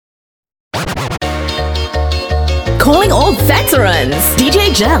calling all veterans.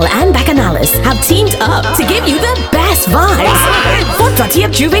 DJ Gel and Bacchanalists have teamed up to give you the best vibes for Dutty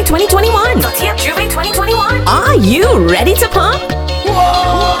of Juve 2021. Dutty of Juve 2021. Are you ready to pump?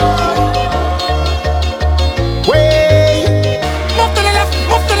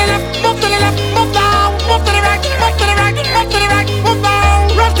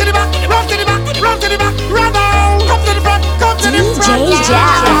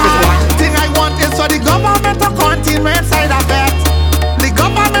 Thing I want is for the government to continue inside a vet. The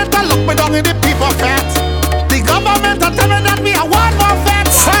government to look me down in the people fat. The government to tell me that we are one more vet.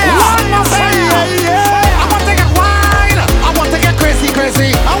 One more vet. I want to get wild. I want to get crazy.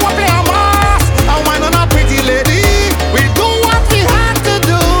 I want to play a mask. I want on a pretty lady. We do what we had to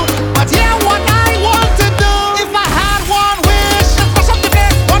do. But yeah, what I want to do. If I had one wish, just mash up the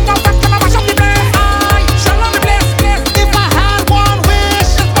place. One more vet, can I mash up the place? I shall on the place. If I had one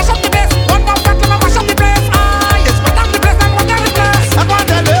wish, just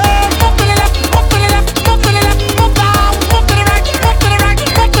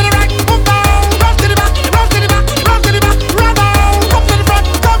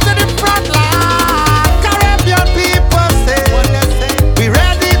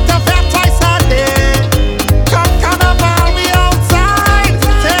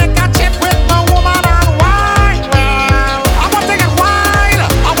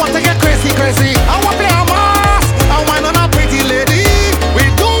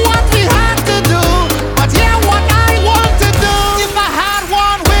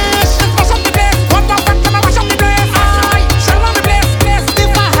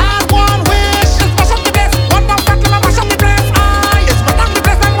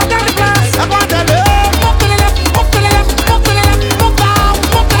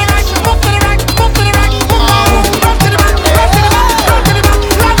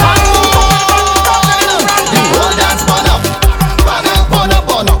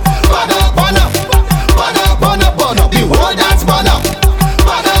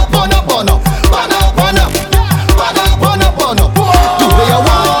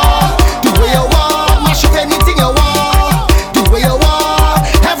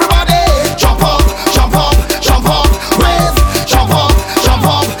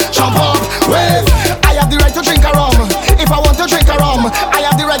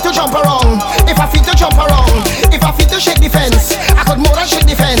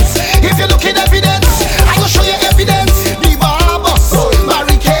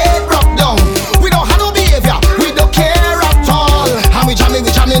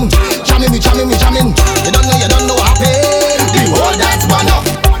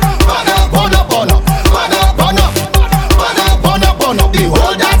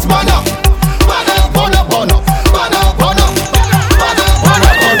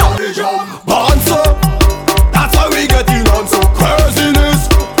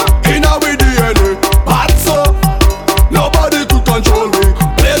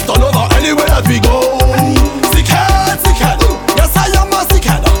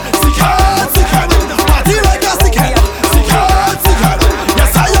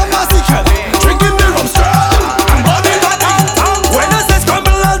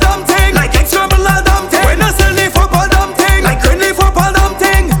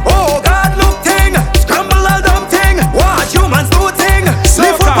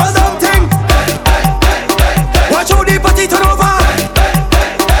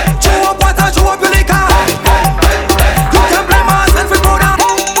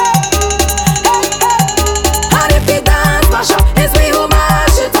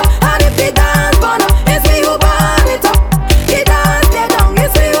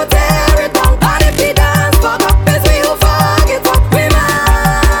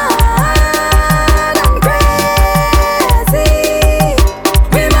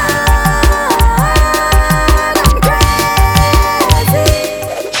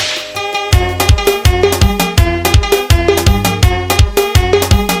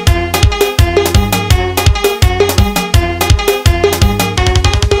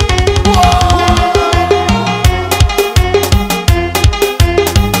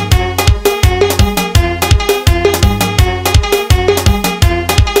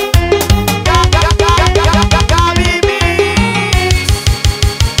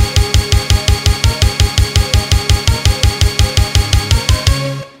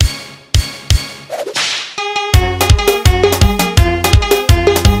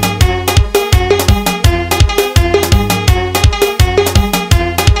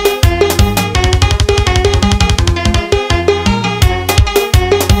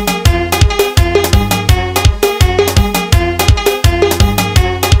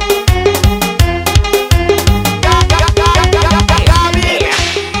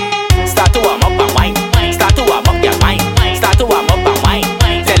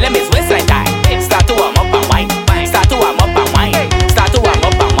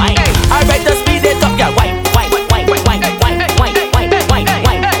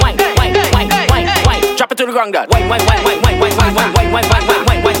song that.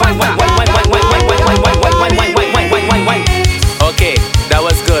 Okay, that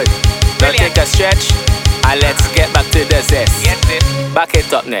was good. Now take a stretch and let's get back to the zest. Back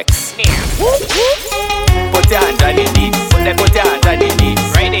it up next. Put your hands on your knees. Put your hands on your knees.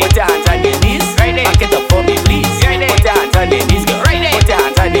 Put your hands on your knees. Back it up for me, please. Put your hands on your knees, girl. Put your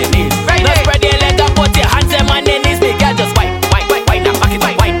hands on your knees. Now spread your leg up. Put your hands on your knees. Big girl, just whine, whine, whine, now back it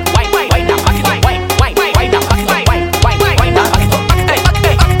up, whine, whine, whine, now back it up, whine, whine, whine, now back it up, whine, whine, whine, now back it up.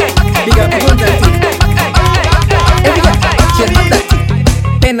 Big up, big up that thing. Every girl, shake up that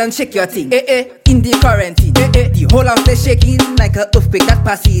thing. Bend and shake your thing. In the quarantine. The whole house is shaking like a earthquake that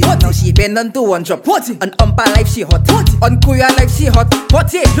passes. Now she bend on to one drop. On umpa life she hot. On Korea life she hot.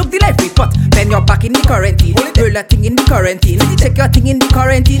 Look the life report. Bend your back in the quarantine. Roll a thing in the quarantine. Check your thing in the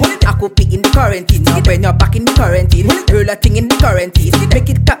quarantine. Aku pick in the quarantine. Now bend your back in the quarantine. Roll a thing in the quarantine. Make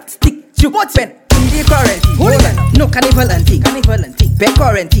it cap, stick, shoot, bend. In the quarantine. No carnival and thing. Back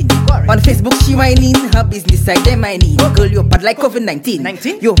quarantine. On Facebook she whining. Her business side they mining. Girl you bad like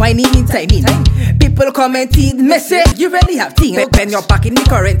COVID-19. You whining in timing. People commenting. Message you really have thing. Bend your back in the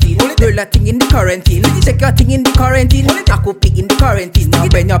quarantine. Roll a thing in the quarantine. Check your thing in the quarantine. Aku pick in the quarantine. Now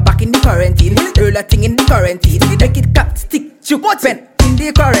bend your back in the quarantine. Roll a thing in the quarantine. Make it cut, stick, shoot, bend. In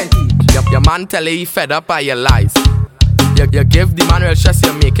the quarantine. Your man tell you he fed up by your lies. You give the man real stress,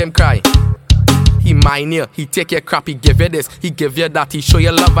 you make him cry. He mine you, he take your crap, he give you this, he give you that, he show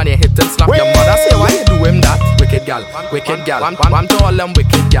you love and you hit and slap. Your mother say, why you do him that? Wicked gal. One to all them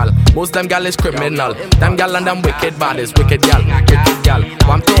wicked gal. Most them gal is criminal. Them gal and them wicked bad is wicked gal.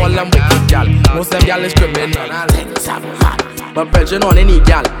 One to all them wicked gal. Most them gal is criminal. But pressure on any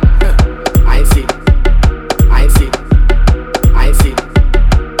gal. I see.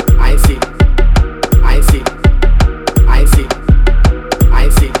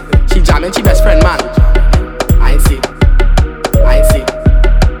 She jamming, she best friend man. I see.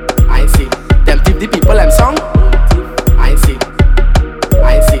 Them give the people them song. I see.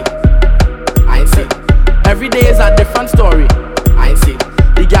 Every day is a different story. I see.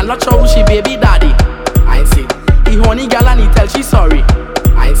 The girl not sure who she baby daddy. I see. He horny girl and he tell she sorry.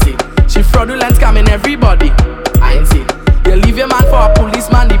 I see. She fraudulent scamming everybody. I see. You leave your man for a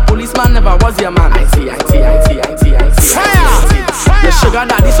policeman. The policeman never was your man. I see. Your sugar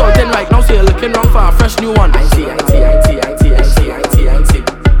daddy salting right now, so you're looking wrong for a fresh new one. I see.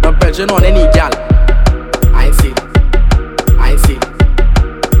 Not bedroom on any gal. I see.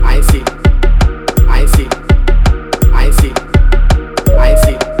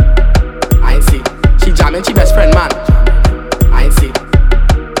 She jamming, she best friend man. I see.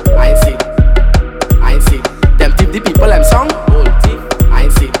 Them tip the people them song. I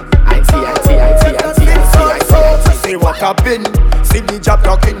see. Say what happened? See the job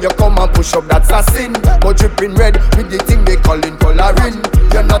talking, you come and push up, that's a sin. But dripping red with the thing they calling coloring.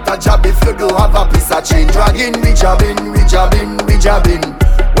 You're not a job if you don't have a piece of chain dragging. We jabbing.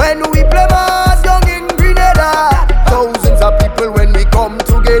 When we play mass down in Grenada, thousands of people when we come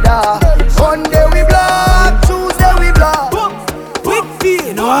together. Monday we black, Tuesday we black.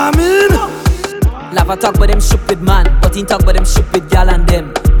 You know what I mean? Lava talk about them stupid man, but he talk about them stupid gal and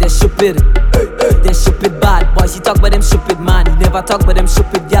them. They're stupid. They're stupid bad. Boys, he talk about them stupid man. He never talk about them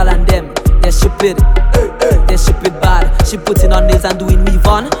stupid gal and them. They're stupid. They're stupid bad. She putting on nails and doing weave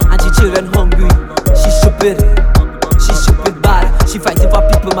on, and she children hungry. She's stupid. She's stupid bad. She fighting for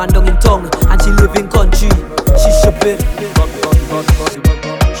people man down in tongue, and she live in country. She's stupid.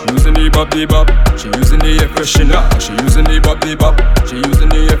 She using the bop. She using the air freshener. She using the bop. She using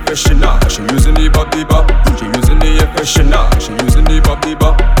the air freshener. She using the bop. She using the air freshener. She using the bop.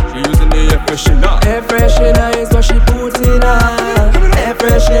 She using the air freshener. Air freshener is what she put in her. Air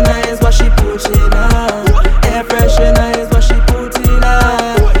freshener is what she put in her. Air freshener is what she put in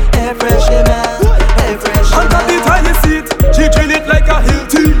her. Air freshener. On top the toilet seat, she drill it like a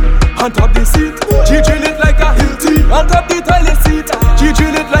Hilti. On top the seat, she drill it like a Hilti. On top the toilet seat, she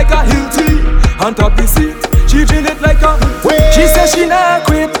drill it like a Hilti. On top the seat, she drill it like a. She says she not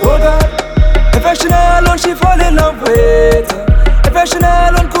quit, oh God. If she not alone, she fall in love with. If she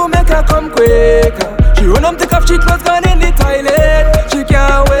not alone, could make her come quicker. She run up, take off, she clothes gone in the toilet. She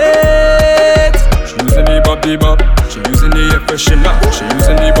can't wait. She using the bop. She using the air freshener. She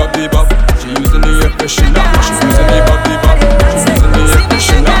using the bop. She using the air freshener. She using the bop. She using the air freshener.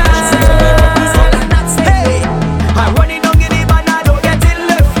 She using the bop. Hey, I run it down in the van, I don't get it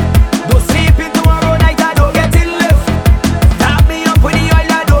left. Don't sleep in tomorrow night, I don't get it left. Tap me up with the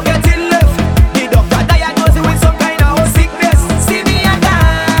oil, I don't get it left. The doctor diagnosed me with some kind of sickness. See me again.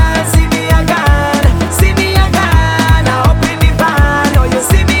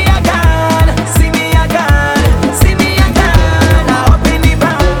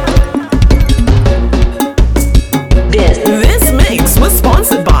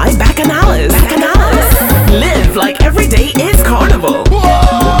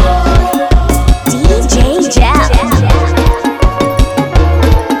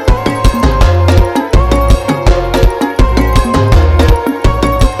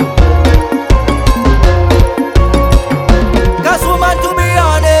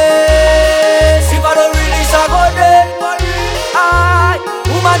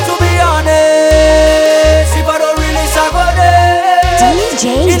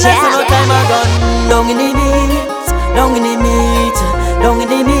 Jell. No time I gone down in the meat, down in the meat, down in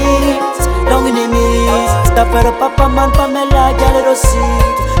the meat, down in the meat. Stop for the papa man, Pamela, girl, it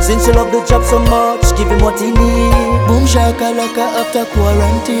see. Since you love the job so much, give him what he need. Boom shakalaka after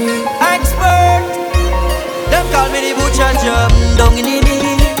quarantine. Expert, them call me the butcher job. Down in the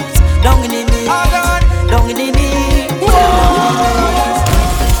meat, down in the meat, down in the meat.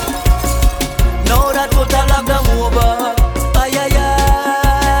 Now that total lockdown over,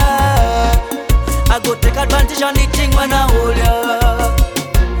 I go take advantage on the thing when I hold ya.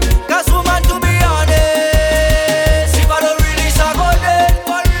 Cause woman, to be honest, if I don't release I go dead.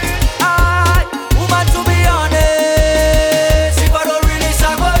 Woman, to be honest, if I don't release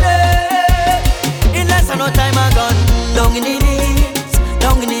I go dead. In less than no time I gone down in the meat,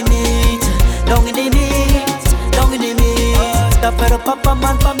 down in the meat, down in the meat, down in the meat. Stop for the papa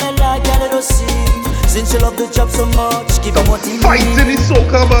man, Pamela, girl, it see. Since you love the job so much, give him what he need. Fighting is so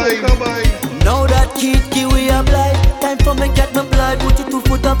kabay. Now that kid we are blind. Time for me get my blood. Put your 2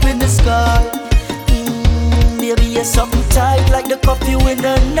 foot up in the sky. Baby, you're something tight like the coffee in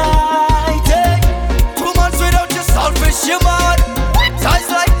the night. Hey. 2 months without your selfish, you mad. Ties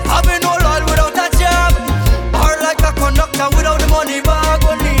like having no lord without a job. Or like a conductor without the money bag.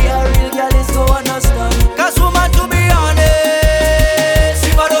 Only a real girl is go understand. Cause woman, to be honest,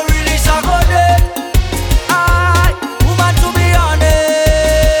 if I don't release I go dead. Woman, to be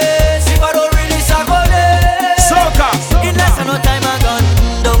honest, if I don't release I go dead. Soca. In less than no time I gone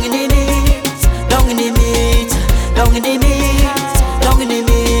down in the meat, down in the meat, down in the meat, down in the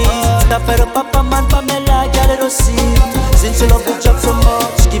meat. Stop for the papa man, Pamela, girl, it see. Since you love the job so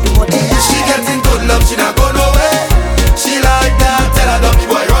much, give him what he needs. She getting good love, she not go nowhere. She like that, tell her dummy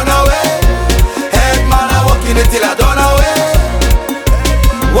boy run away. Head man, I walking it till I done away.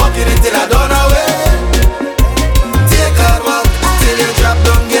 Walking it till I done away. Take hard walk till you drop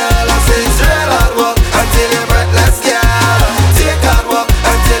down, girl. I say it's real hard walk until you're breathless, girl. Take hard walk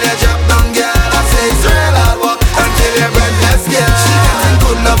until you drop down, girl. I say it's real hard walk until you're breathless, girl. She getting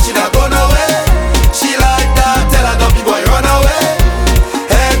good love, she not go nowhere. She like that, tell her dummy boy run away.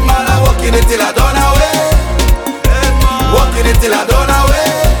 Head man, I walking it till I done away. Walking it till I done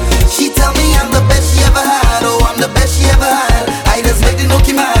away. She tell me I'm the best she ever had. Oh, I'm the best she ever had. I just make the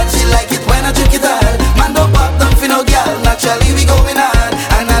nookie mad. She like it when I drink it hard. Man don't pop down for no girl. Naturally we going hard,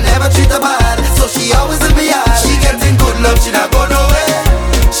 and I never treat her bad. So she always in me hard. She getting good love, she not go nowhere.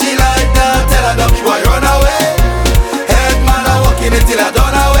 She like that, tell her dummy boy run away. Head man, I walking it till I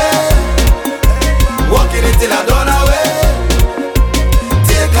done away. Walking it till I done away.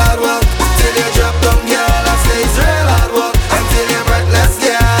 Take hard walk till you drop down, girl. I say it's real hard walk until you're breathless,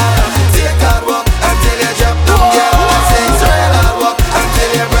 girl. Take hard walk until you drop down, girl. I say it's real hard walk until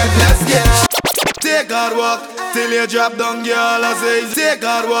you're breathless, girl. Take hard walk till you drop down, girl. I say take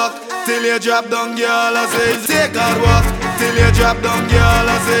hard walk till you drop down, girl. I say take hard walk till you drop down, girl.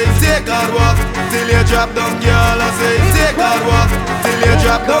 I say take hard walk till you drop down, girl. I say take hard walk till you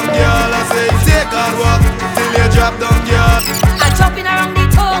drop down, girl. I say take hard walk till you drop down, girl. I'm jumping around the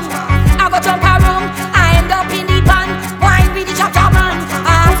tongue. I go jump around. I end up in the pan. Wine with the chop chop man.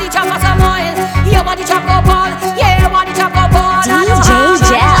 I see chop for some oil. Your body chop go ball. Yeah, body chop go ball. DJ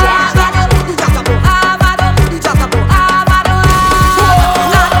Jell.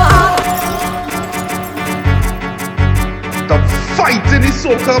 The fighting is so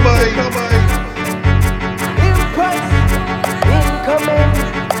kabay.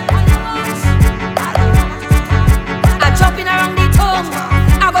 I'm jumping around the tongue.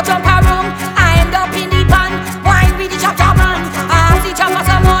 I go jump around. I end up in the pan. Wine with the chop chop man. I see chop for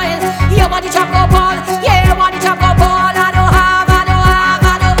some oil. Your body chop go ball. Yeah, body chop go ball. I don't have.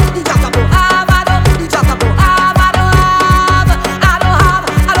 The chop chop go have. The chop chop go have. I don't have. The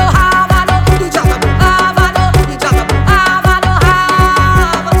chop chop go have. The chop chop go have. I don't have.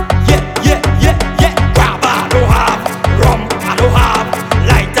 Yeah. Grab I don't have, rum I don't have,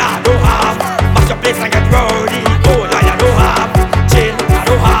 light I don't have. Mash your place and get rowdy. Oh, I don't have, gin I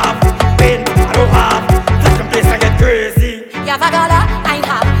don't have, pain I don't have. Flash your place and get crazy. You have a dollar, I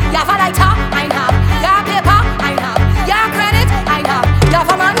have. You have a lighter, I have. You have paper, I have. You have credit, I have. You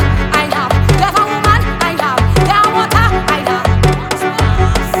have a man, I have. You have a woman, I have. You have water, I have.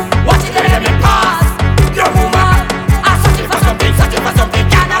 Watch it, let me pass. Your woman, I'm searching for something,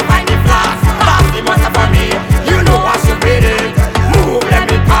 cannot find the flash. Pass the monster for me, you know I should beat it. Move, let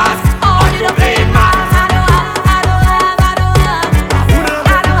me pass. Oh, Or you don't play mad. I don't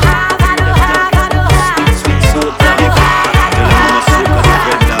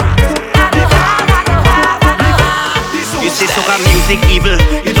You say soca music evil,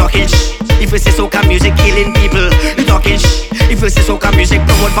 you talking shh. If you say soca music killing people, you talking shh. If you say soca music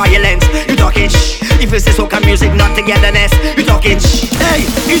promote violence, you talking shh. If you say soca music not togetherness, you talking shh. Hey,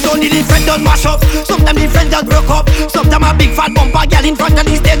 it's only the friend done mash up. Sometimes the friends just broke up. Sometimes a big fat bumper girl in front of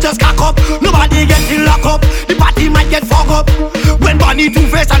the stage just cock up. Nobody get in lock up. The party might get fog up. When Bonnie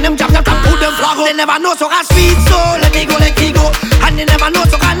Two-Face and them jam them can put them flag up. They never know soca sweet, so let it go, let it go. And they never know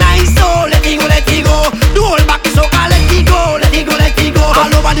soca nice, so let it go, let it go. The whole back is soca, let it go, let it go, let it go. All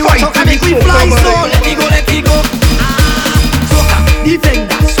over the world soca make we fly, so let it go, let it go. Soca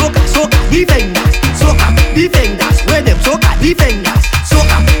defenders, soca, soca defenders, soca defenders. Where them soca defenders,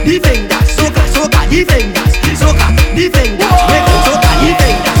 soca defenders, soca, soca defenders, soca defenders. Where them soca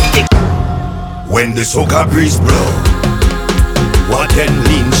defenders. When the soca breeze blow, what then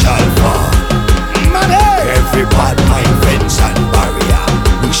lean shall fall. Every bad mind, fence and barrier,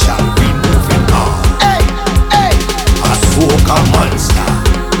 we shall remove it all. Hey, hey. A soca monster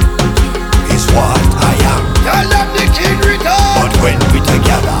is what I am. Tell them the king return. But when we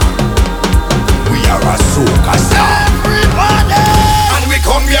together, we are a soca star. Everybody. And we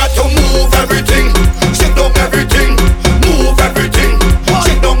come here to move everything, shake down everything, move everything,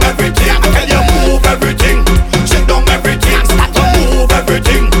 shake down everything. I tell you move everything, shake down everything, move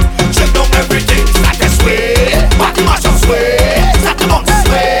everything, shake down everything. Start to sway, body mash up sway, start to bounce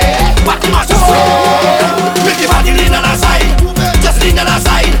sway, body mash up sway. Make your body lean on the side, just lean on the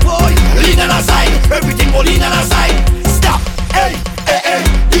side, boy, lean on the side. Everything will lean on the side. Stop, hey, hey, hey,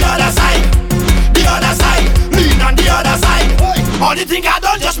 the other side, the other side, lean on the other side. All the thing I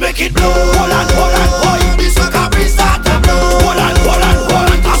don't just make it blow. Hold on, boy, this soca breeze start to blow. Hold on,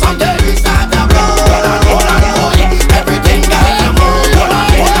 cause someday we start to blow. Hold on, boy, everything got to move. Hold on.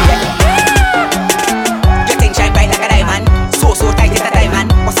 Your thing shine bright like a diamond, so tight it's a diamond.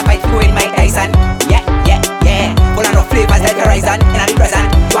 What's a fight for in Mike Tyson? Yeah. Full of flavors like horizon. In the present,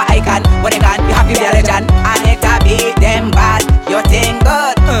 you are icon. When you gone, you have to be a legend. And it a beat them bad. Your thing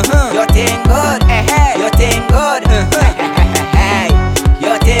good, your thing good, your thing good.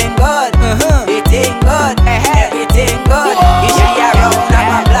 Your thing good, your thing good, everything good. You should be around and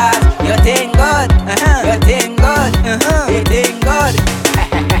my blast. Your thing good, your thing good, your thing good.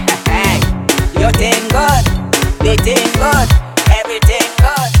 Your thing good, your thing good, everything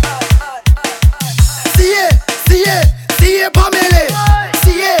good. See it, Pamela.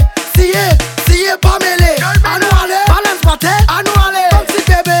 See it, Pamela. Annually, balance button. Annually, fancy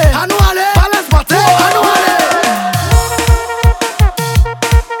baby. Annually, balance button. Annually.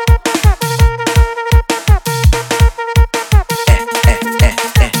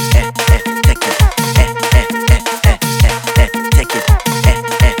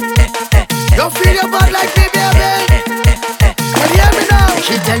 Don't feel your bad like me, baby. Can you hear me now?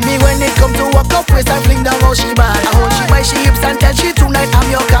 She tell me when it come to walk up waist and fling down how she bad. I hold she by she hips and tell she tonight I'm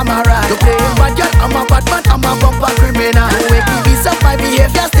your camera. You playing bad girl, I'm a bad man, I'm a bumper criminal. You make me beat up my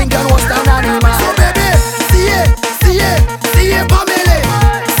behavior, think and what's down animal. So baby, see it, Pamela.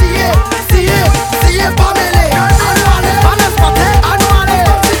 See it, Pamela. Annually, balance button. Annually,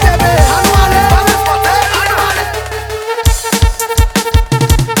 fancy baby. Annually, balance button. Annually.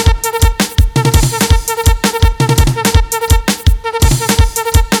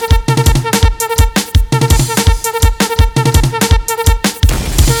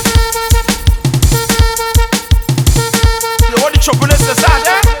 All the trouble is inside,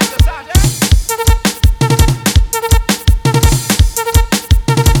 eh?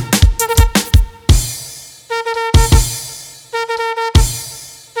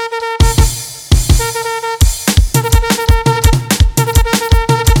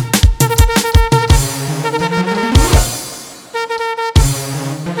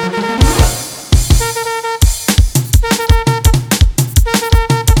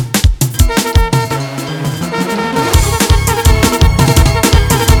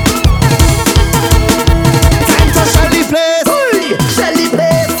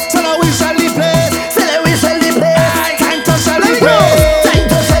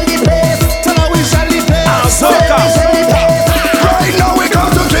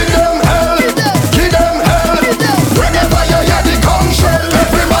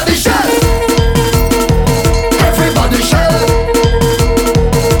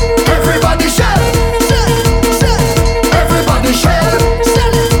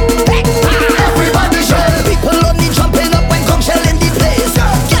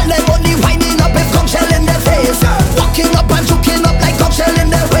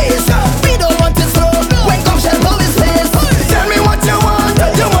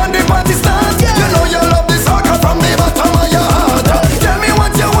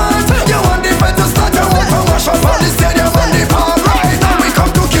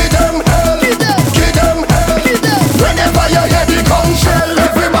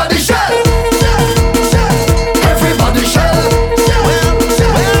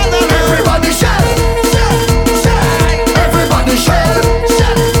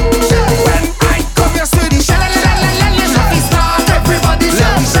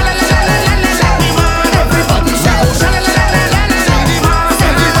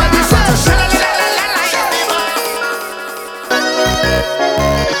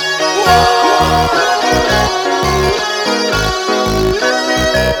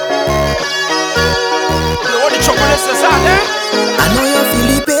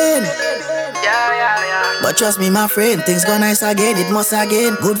 trust me, my friend. Things go nice again, it must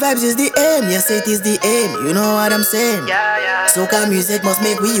again. Good vibes is the aim, yes it is the aim. You know what I'm saying? Soca music must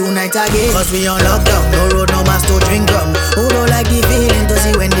make we unite again. Cause we on lockdown, no road, no mask to drink rum. Who don't like the feeling to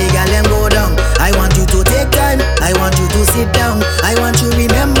see when the gal them go down? I want you to take time, I want you to sit down. I want you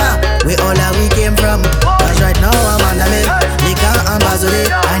remember where all that we came from. Cause right now I'm on the make, liquor and bazolet.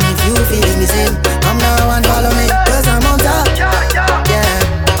 And if you feeling the same, come now and follow me. Cause I'm on top, yeah,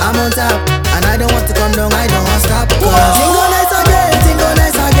 I'm on top. And I don't want to come down, I don't want to stop. Cause things go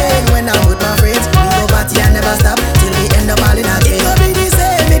nice again when I'm with my friends. We go party and never stop till we end up all in again.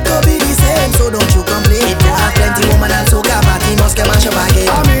 It could be the same, so don't you complain. If you have plenty woman and soca party must get mashed up again.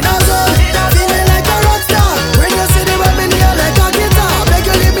 I'm in a zone, feeling like a rock star. When you see the vibe in the air like a guitar, make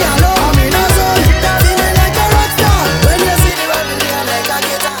you leave me alone. I'm in a zone, feeling like a rock star. When you see the vibe in the air like a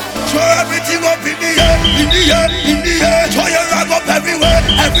guitar. Throw everything up in the air, in the air, in the air. Throw your rag up everywhere,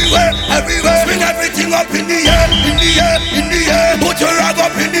 everywhere, everywhere. Swing everything up in the air, in the air, in the air. Put your rag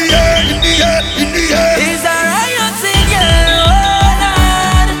up in the air, in the air, in the air. It's a riot in your own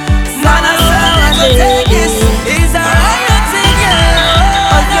hand. Man, I saw you take this. It's a riot in your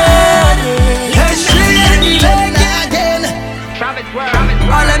own hand.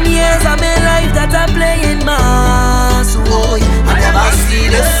 All them years of my life that I'm playing mass, boy, I never see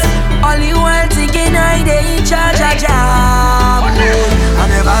this. All the world thinking I they in charge of job, boy, I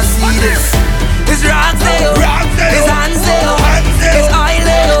never see this. It's Roxdale, it's Hansdale, it's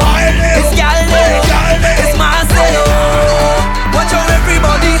Oildale, it's Galdale, it's Marcel. Watch out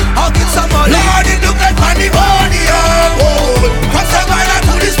everybody, hugging somebody. Lord, it look like pandemonium, boy. From Savannah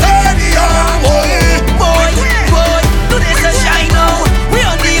to the stadium, boy, do this a shine now. We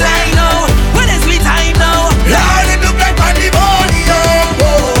on the line now. When is we time now? Lord, it look like pandemonium,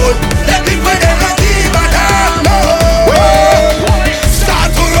 boy. Let me put them on the bottom now.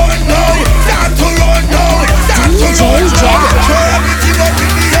 Start to run now, start to run now, start to run now. Throw everything up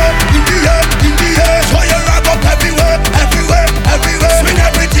in the air, in the air, in the air. Throw your rag up everywhere, everywhere, everywhere. Swing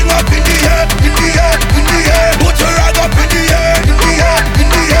everything up in the air, in the air, in the air. Put your rag up in the air, in the air, in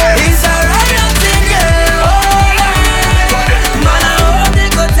the air. It's a riot in your whole life. Man, I hope they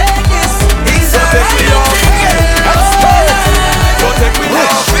go take this. It's a riot in your whole life. Don't take me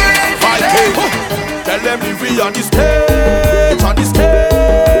off, fighting. Tell them if we on the stage, on the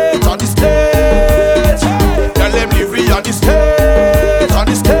stage, on the stage. Tell them if we on the stage, on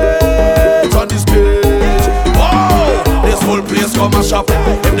the stage, on the stage. Whoa, this whole place come a shop.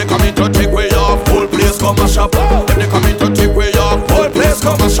 If they come in to take way off, whole place come a shop. If they come in to take way off, whole place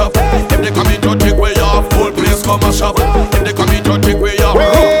come a shop. If they come in to take way off, whole place come a shop. If they come in to take way off,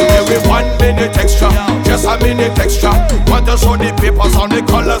 give me 1 minute extra, just a minute extra. Want to show the papers on the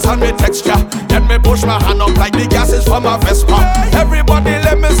colors and the texture. Let me push my hand up like the gases from a Vespa. Everybody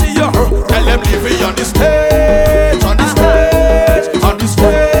let me see you. Tell them leave me on the stage, on the stage, on the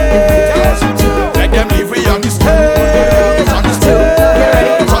stage. Let them leave me on the stage, on the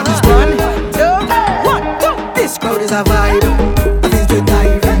stage, on the stage. 1, 2, this crowd is a vibe. I feel to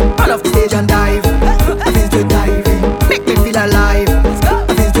dive, all off the stage and dive. I feel to dive, make me feel alive.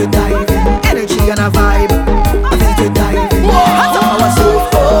 I feel to dive, energy and a vibe. I feel to dive, hands up our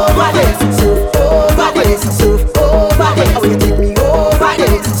surf over this, surf over this, surf over this. Oh, you take me over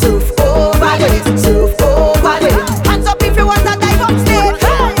this, surf over this, surf over this. Hands up if you want to dive upstage.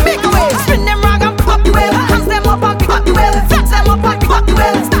 Make a way, spin them rag and pick up the wheel. Hands them up and pick up the wheel. Flex them up and pick up the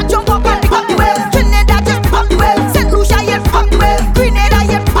wheel. Start jump up and pick up the wheel. Trinidad just pick up the wheel. St. Lucia yeah pick up the wheel. Grenada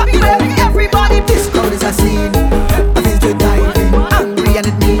yeah pick up the wheel. Everybody, this crowd is a scene. I feel to dive, angry and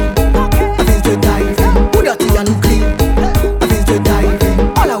it mean. I feel to dive, who dirty and who clean. I feel to dive,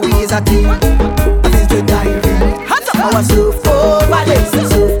 all our we is a team. I feel to dive, hands up our surf over this,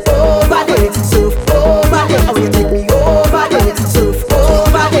 surf over this, surf over this. Oh, you take me over this, surf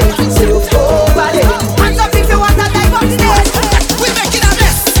over this, surf over this. Hands up if you want to dive on stage. We're making a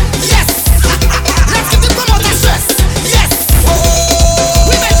mess, yes. Let's give the promoter stress, yes.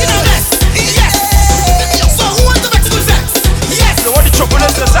 We're making a mess, yes. So who wants to make school flex? Yes. So what the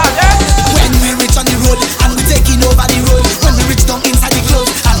chocolate is out there? When we reach on the road and we taking over the road. When we reach down inside the club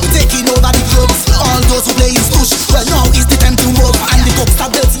and we taking over the clubs. All those who play is push. Well now is the time to move and the coke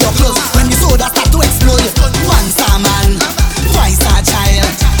start built to your clothes. When the soda start to explode. 1 star man, 5 star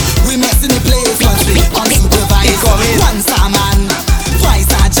child. We messing the place once we unsupervised. 1 star man, 5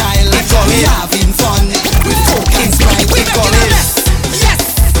 star child. We having fun with coke and Sprite. We making a mess, yes.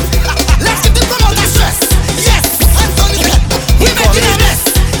 Let's get the promoter stress, yes. Anthony, we making a mess,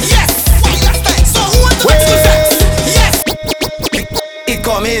 yes. So who want to make school flex? Yes. It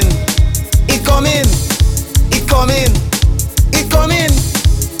coming, it coming, it coming, it coming,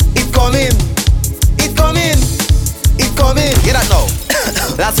 it coming, it coming. coming. Get that now.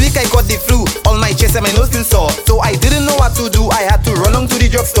 Last week I got the flu, all my chest and my nose still sore. So I didn't know what to do, I had to run on to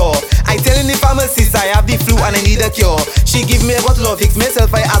the drugstore. I telling the pharmacist I have the flu and I need a cure. She give me a bottle of Vicks,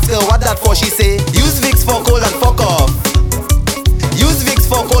 myself I ask her what that for. She say, use Vicks for cold and fuck off. Use Vicks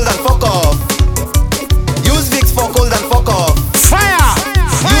for cold and fuck off. Use Vicks for cold and fuck off. Fire!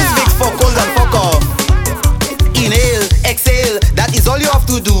 Use Vicks for cold and fuck off. Inhale, exhale, that is all you have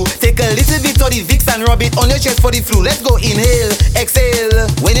to do. Take a little bit of the Vicks and rub it on your chest for the flu. Let's go, inhale, exhale.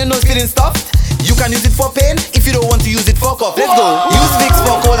 When your nose feeling stuffed, you can use it for pain. If you don't want to use it for cough, let's go. Use Vicks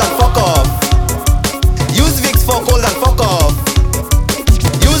for cold and fuck off. Use Vicks for cold and fuck off.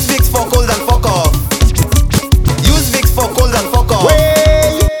 Use Vicks for cold and fuck off. Use Vicks for cold and fuck off.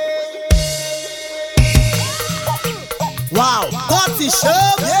 Wow, party show.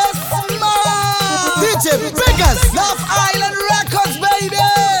 Yes, man. DJ Biggers, Love Island Records, baby.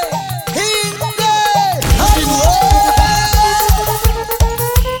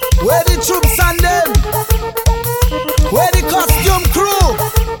 Where the troops and them? Where the costume crew?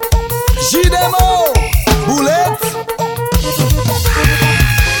 G-Demo, Bullet.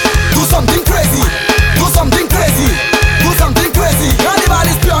 Do something crazy. Do something crazy. Do something crazy. Carnival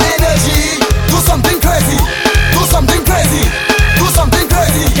is pure energy. Do something crazy. Do something crazy. Do something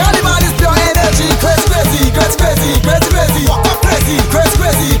crazy. Carnival is pure energy. Crazy, crazy, crazy, crazy, crazy, crazy. Walk up crazy, crazy,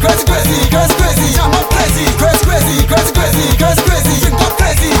 crazy, crazy, crazy, crazy, crazy. Jump up crazy, crazy, crazy, crazy, crazy, crazy, crazy. Drink up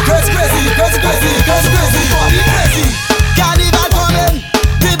crazy, crazy, crazy, crazy, crazy, crazy, crazy. Body crazy. Carnival coming,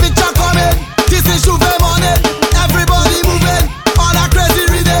 the picture coming. This is Juve morning. Everybody moving, all that crazy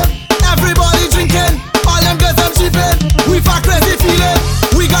rhythm. Everybody drinking, all them girls them cheaping. We for crazy feeling,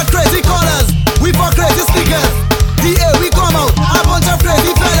 we got crazy colors. We for crazy stickers. The air we come out, a bunch of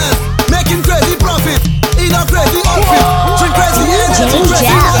crazy fellas making crazy profit in a crazy outfit. Drink crazy energy, crazy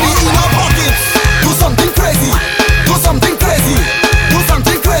money in our pockets. Do something crazy, do something crazy, do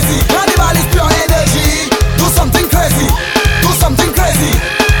something crazy. Carnival is pure energy. Do something crazy, do something crazy,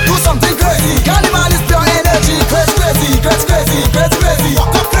 do something crazy. Carnival is pure energy. Crazy, crazy, crazy, crazy, crazy, crazy.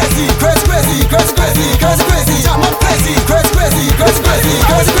 Walk up crazy, crazy, crazy, crazy, crazy, crazy, crazy. Jump up crazy, crazy, crazy, crazy, crazy,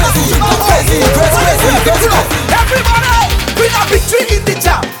 crazy, crazy. Drink up crazy, crazy, crazy, crazy, crazy. Everybody, bring a big tree in the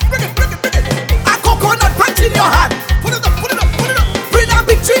jam. Bring it, bring it, bring it. A coconut branch in your hand. Put it up, put it up, put it up. Bring a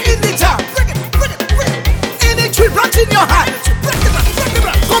big tree in the jam. Bring it, bring it, bring it. Any tree branch in your hand. Bring it up, bring it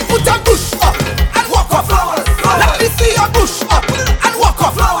up. Come put a bush up and walk off. Let me see your bush up and walk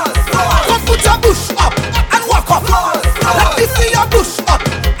off. Come put a bush up and walk off. Let me see your bush up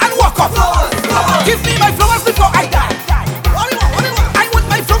and walk off. Give me my flowers before I die. I want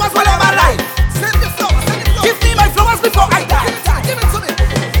my flowers while I'm alive. Give me my flowers before I die. Give it to me.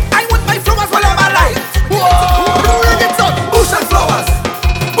 I want my flowers while I'm alive. Whoa! Bring it up. Bush and flowers.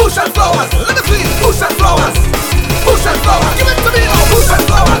 Bush and flowers. Let me see. Bush and flowers. Bush and flowers. Give it to me now. Bush and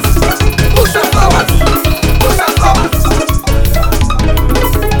flowers. Bush and flowers. Bush and flowers.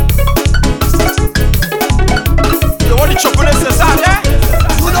 You want the chocolate inside, eh?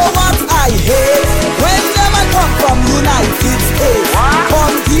 You know what I hate? When them I come from United States,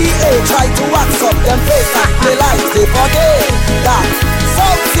 from DA try to wax up them face and they like they forget that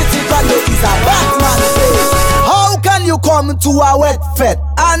South City Grande is a Batman face. How can you come to a wet fete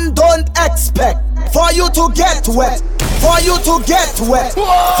and don't expect for you to get wet? For you to get wet,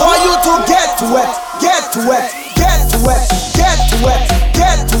 for you to get wet, get wet, get wet, get wet,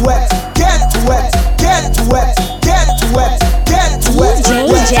 get wet, get wet, get wet, get wet, get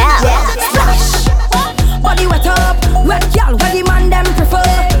wet, Splash. Body wet up, wet y'all, where the man them prefer.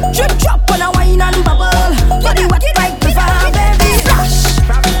 Drip drop on a wine and bubble. Body wet like the fire, baby. Splash.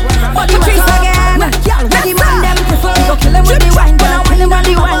 Body wet up, wet y'all, where the man them prefer. Kill him with the wine, girl, kill him with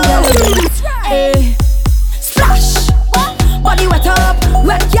the wine, girl. Splash. Body wet up,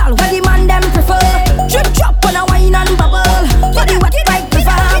 wet y'all, where the man them prefer. Drip drop on a wine and bubble. Body wet like the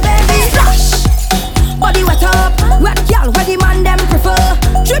fire, baby. Splash. Body wet up, wet y'all, where the man them prefer.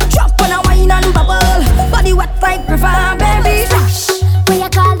 Drip drop on a wine and bubble. Body wet like the fire, baby. Splash. What you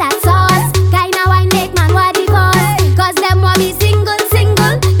call that sauce? Kinda wine make man what it cost. Cause them want me single,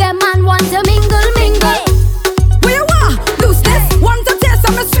 single. Them man want to mingle, mingle. Where you are? Loose this. Want to taste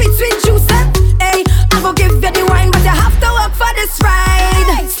some sweet, sweet juice. Hey, I go give you the wine, but you have to work for this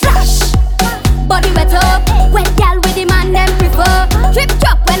ride. Splash. Body wet up, wet gal with the man them prefer. Drip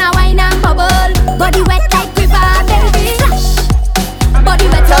drop when I wine and bubble. Body wet like river, baby. Splash. Body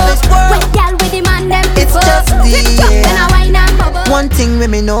wet up, wet gal with the man them prefer. It's just Drip drop when I wine and bubble. one thing with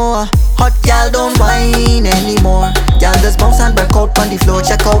me know, hot gal don't whine anymore. Gal just bounce and break out on the floor.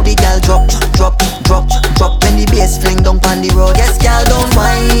 Check out the girl drop, drop, drop, drop. When the bass fling down on the road. Yes, girl don't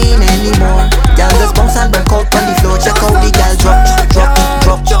whine anymore. Girl just bounce and break out on the floor. Check out the girl drop, drop,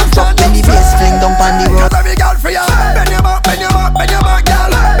 drop, drop. When the bass fling down on the road. Every girl for ya. Bend your back, bend your back, bend your back,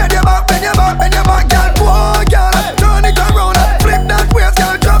 girl. Bend your back, bend your back, bend your back, girl. Whoa, girl, turn it around, flip that waist,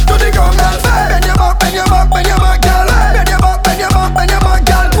 girl. Drop to the ground, girl. Bend your back, bend your back, bend your back, girl. Bend your back, bend your back, bend your back,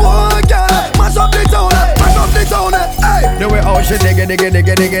 girl. Whoa, girl, mash up the town, mash up the town. Hey, the way how she diggy, diggy,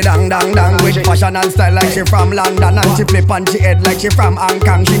 diggy, diggy, dang, dang, dang. With fashion and style like she from London, and she flip on she head like she from Hong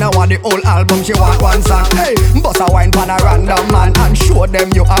Kong. She not want the whole album, she want one song. Hey, bust a wine pan a random man and show them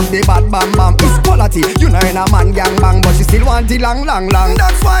you have the bad bam bam. It's quality, you know in a man gang bang, but she still want the long, long, long.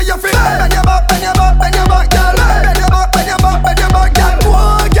 That's why you feel bend your back, bend your back, bend your back, girl. Bend your back, bend your back, bend your back, girl.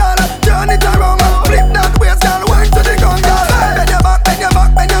 Whoa, girl, turn it around, flip that waist, girl. Wine to the ground, girl. Bend your back, bend your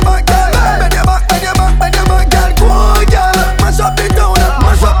back, bend your back, girl. Bend your back, bend your back, bend your back, girl. Whoa, girl, mash up the town,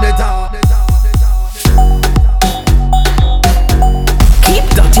 mash up the town. Keep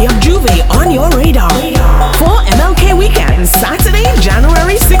Dutty of Juve on your radar. For MLK Weekend, Saturday,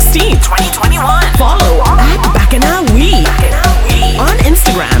 January 16, 2021. Follow at Bacchanalists on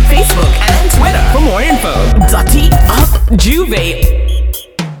Instagram, Facebook, and Twitter for more info. Dutty of Juve.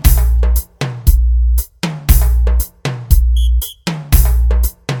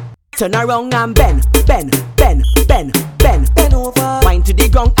 Turn around and bend, bend, bend, bend, bend, bend over. Wind to the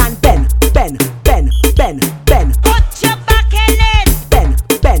ground and bend, bend, bend, bend, bend. Put your back in it. Bend,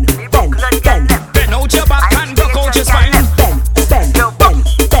 bend, bend, bend. Bend out your back and rock out your spine. Bend, bend, bend,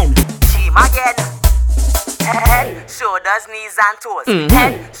 bend. Team again. Head, shoulders, knees and toes.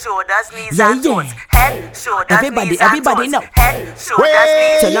 Head, shoulders, knees and toes. Head, shoulders, Everybody, knees and everybody toes. know. Head, shoulders,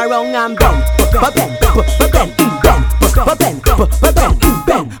 knees. Turn around and bend, bend, bend, bend,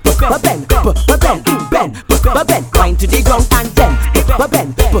 bend, bend, bend, bend. Wind to the ground and bend, bend,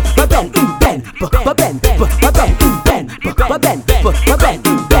 bend.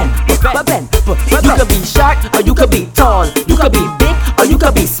 You could be short or you could be tall. You could be big or you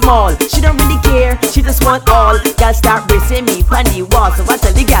could be small. She don't really care, she just want all. Girl start bracing me on the wall. So I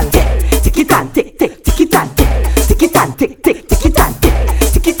tell the girl, tick it and tick, tick, tick it and tick, tick it and tick, tick, tick it and tick,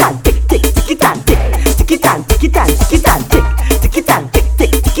 tick it and tick, tick, tick it and tick, tick it and tick it and tick it and tick, tick it and tick,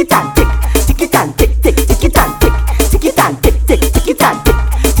 tick, tick it and tick, tick it and tick, tick, tick it and tick, tick it and tick, tick, tick it and tick,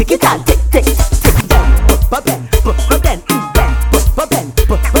 tick it and tick, tick, tick.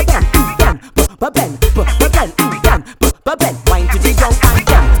 Bend, bend, wine to the ground and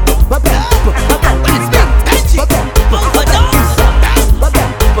jam.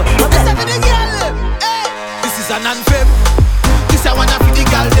 This is an anthem. This I wanna feed the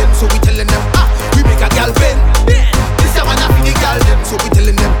girl them, so we telling them we make a girl bend. This I wanna feed the girl them, so we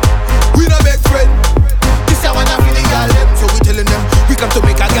telling them we no make friend. This I wanna feed the girl them, so we telling them we come to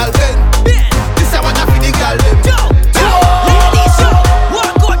make a girl bend. This I wanna feed the girl them. Ladies,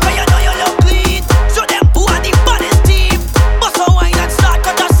 walk out where you know you look clean. Show them who are the baddest team. Bust a wine and start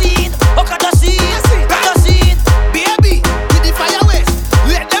cut a scene. Oh, cut a scene, cut a scene. Baby, with the fire waste,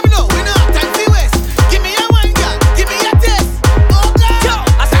 let them know we no have time for waste. Give me a wine, girl, give me a taste. Oh God, Yo,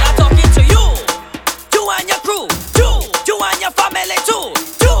 I say I'm talking to you. You and your crew. You and your family too.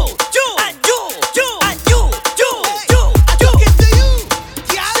 You and you and you. I'm talking to you.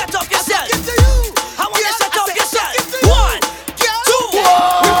 Yeah, Set up yourself. I'm talking to you. I want you to set up yourself. One, 2, 1,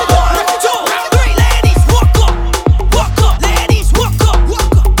 2, 3. Ladies, walk up. Walk up. Ladies, walk up.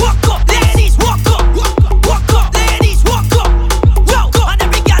 Walk up. Ladies, walk up. Walk up. Ladies, walk up. Walk up. And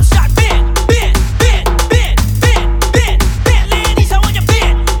every girl start bend. Ladies, I want you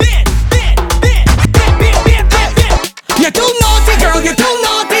bend. You're too naughty, girl, you're too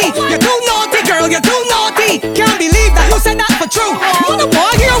naughty. You're too naughty, girl, you're too naughty. Can't believe that you said that for true. Wanna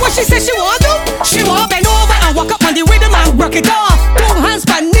boy hear what she says she want to? She want bend over and walk up on the rhythm and rock it off. 2 hands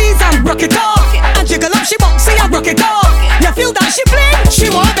by knees and rock it off. And jiggle up, she boxy and rock it off. You feel that she fling? She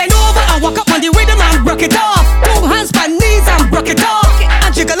want bend over and walk up on the rhythm and rock it off. 2 hands by knees and rock it off.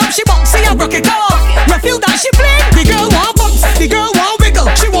 And jiggle up, she boxy and rock it off. You feel that she fling? The girl want box, the girl want wiggle.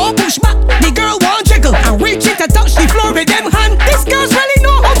 She want push back, the girl want jiggle. And reach it to touch the floor with them hand. These girls really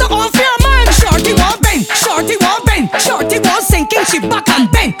know how to unfair man. Shorty want bend, shorty want bend. Shorty want sinking, she back and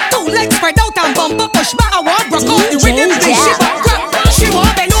bend. 2 legs spread out and bumper push back. I want rock off the rhythm, then she back up. She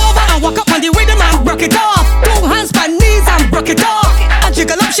want bend over and walk up on the rhythm and rock it off. 2 hands by knees and rock it off. And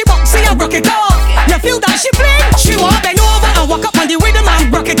jiggle up, she boxy and rock it off. You feel that she fling? She want bend over and walk up on the rhythm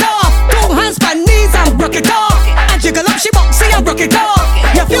and rock it off. 2 hands by knees and rock it off. And jiggle up, she boxy and rock it off.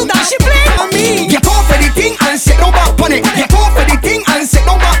 You feel that she fling? you go for the thing and sit no back on it. You go for the thing and sit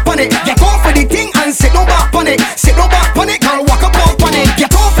no back on it. You go for the thing and sit no back on it. Sit no back on it.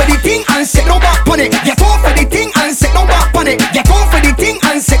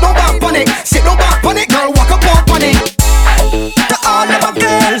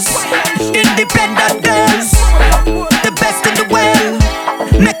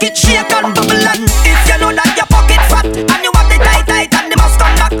 Make it shake and bubble and if you know that your pocket fat and you have the tight and they must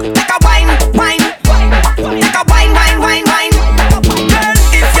come back. Take a wine. Take a wine. Girl,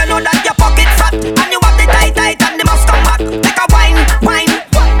 if you know that your pocket fat and you have the tight and they must come back. Take a wine.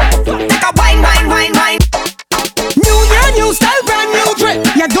 Take a wine. New year, new style, brand new drip.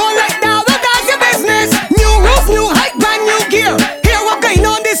 You don't like that, well that's your business. New rules, new height, brand new gear. Hear what going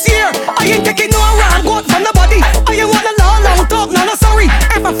on this year. I ain't taking no wrong goat from the body. I ain't wanna long talk, no sorry.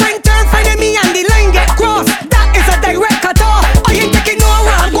 If a friend turn friend of me and the line get crossed, that is a direct cut off. I ain't taking no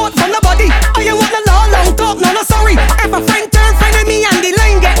wrong goat from the body. I ain't wanna long talk, no sorry. If a friend turn friend of me and the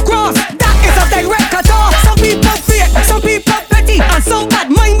line get crossed, that is a direct cut off. Some people fake, some people petty, and some bad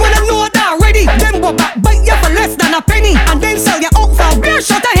mind wanna know that already. Them go back bite you for less than a penny, and then sell you out for a beer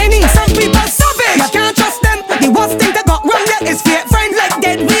shot of Henny. Some people savage, you can't trust them. The worst thing that got wrong there is fake friends like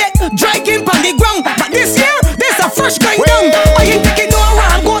dead weight, dragging on the ground. But this year, there's a fresh going down. I ain't taking no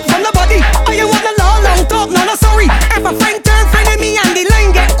wrong goat from the body. I ain't wanna long talk, no sorry. If a friend turn friend of me and the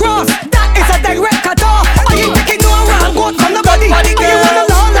line get crossed, that is a direct cut off. I ain't taking no wrong goat from the body. I ain't wanna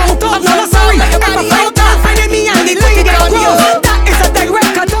long talk, no sorry. If a friend turn friend of me and the line get crossed, that is a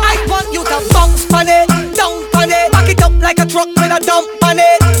direct cut off. I want you to bounce on it, down on it, back it up like a truck with a dump on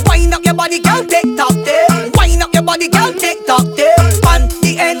it. Wind up your body, girl, tick tock there. Wind up your body, girl, tick tock there. On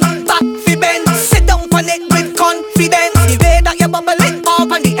the end, back fi bend, sit down on it with confidence. The way that you bubble it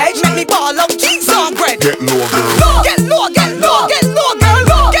up on the edge, make me ball out cheese on bread. Get low, girl. Get low, get low, get low,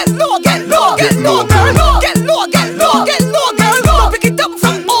 girl. Get low, get low, get low, girl. Get low, get low, get low, girl. Pick it up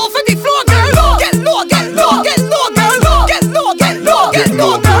from off of the floor, girl. Get low, get low, get low, girl. Get low, get low, get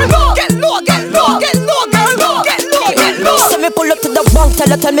low, girl. Get low, get low, get low, girl. Get low, get low. So me pull up to the bank,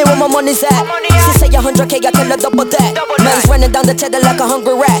 tell me where my money's at. She say 100K, I tell her double that. Man's running down the cheddar like a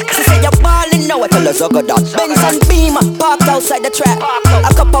hungry rat. She say you're ballin' now, I tell her sugar that. Benz and Beamer parked outside the trap.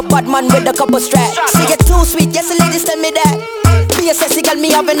 A couple bad man with a couple straps. Say you're too sweet, yes the ladies tell me that. Be a sexy girl,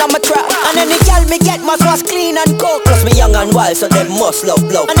 me having on my trap. And any girl me get must wash clean and cook. Plus me young and wild, so they must love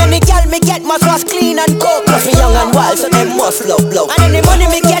blow. And any girl me get must wash clean and cook. Plus me young and wild, so they must love blow. And any money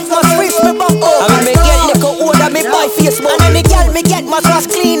me get must reach me bump up. And when me get liquor order me buy Facebook. And any girl me get must wash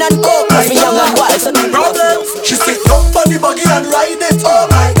clean and cook. Plus me young and wild, so they must love. She sit up on the buggy and ride it. Oh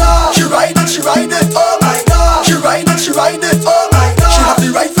my God. She ride it. Oh my God. She ride it. Oh my God. She have the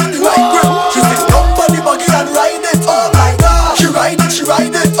right foot, the right grip. She sit up on the buggy and ride it. Oh my God. She ride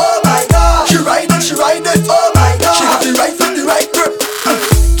it. Oh my God. She ride it. Oh my God. She have the right foot, the right grip.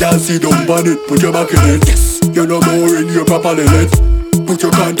 Can't sit down on it, put your back in it. Yes. You're no more in your proper limit. Put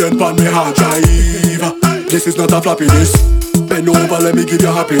your content on me hard drive. This is not a floppiness. Bend over, let me give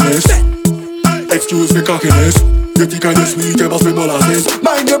you happiness. Excuse me cockiness. You think I just sweet, you must be molasses.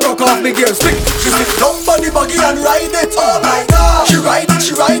 Mind you broke off me gear stick. She sit up on the buggy and ride it. Oh my God. She ride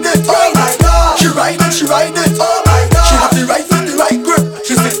it. Oh my God. She ride it. Oh my God. She have the right foot, the right grip.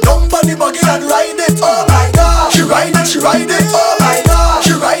 She sit up on the buggy and ride it. Oh my God. She ride it. Oh my God.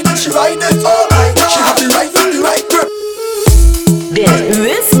 She ride it. Oh my God. She have the right foot, the right grip.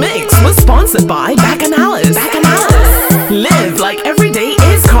 This mix was sponsored by Bacchanalists. Live like every day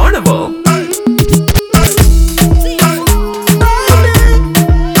is carnival.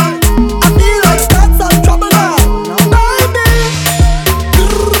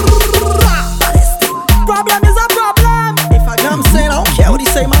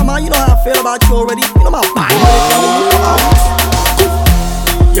 Feel about you already, you know my body.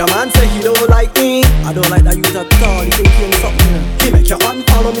 Your man say he don't like me. I don't like that you at all. He think he something. He make you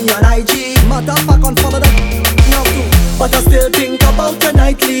unfollow me on IG. Matter of fact, unfollow that now too. But I still think about you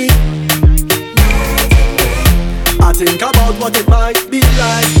nightly. I think about what it might be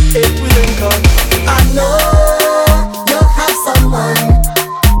like if we link up. I know you have someone.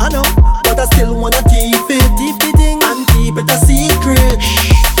 I know, but I still wanna keep it and keep it a secret.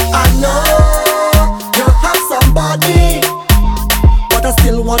 I know you have somebody, but I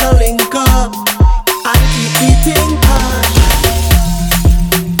still wanna link up and keep eating touch.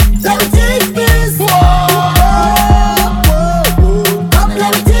 Let me take this. Come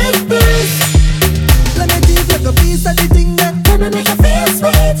let me take this. Let me take like a piece of the thing that gonna make you feel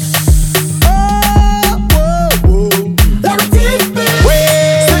sweet. Let me take this.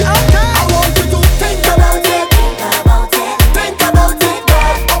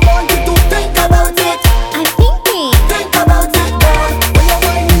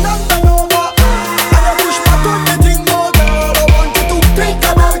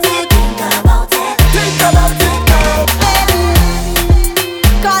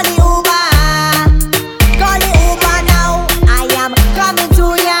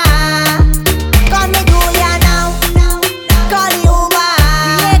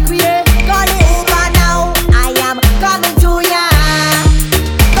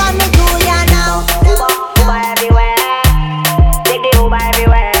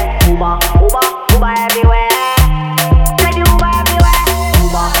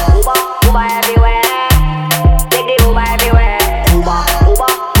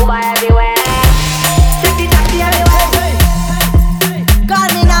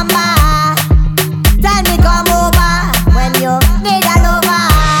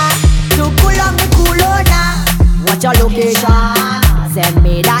 your location. Send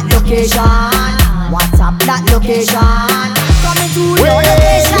me that location. WhatsApp that location. Coming to your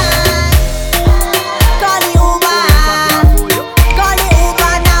location. Call the Uber. Call the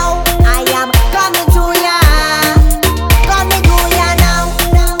Uber now. I am coming to ya. Coming to ya now.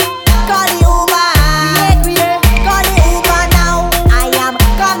 Call the Uber. Call the Uber now. I am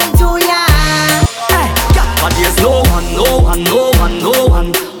coming to ya. But there's no one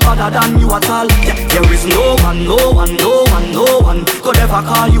other than you at all. There is no one could ever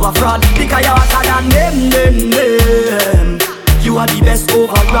call you a fraud, because you're better than them. You are the best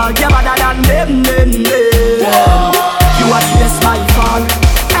overall. You're better than them. You are the best by far.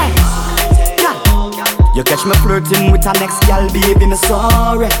 You catch me flirting with a next gal, baby, me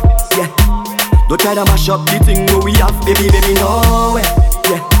sorry. Yeah, don't try to mash up the thing where we have, baby, no way.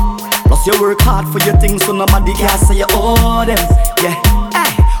 Yeah, plus you work hard for your things, so nobody can say you owe them. Yeah,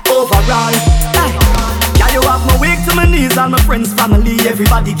 overall, yeah, you have me weak to my knees, all my friends, family,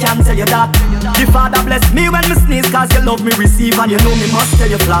 everybody can tell you that. The Father bless me when me sneeze, cause you love me receive, and you know me must tell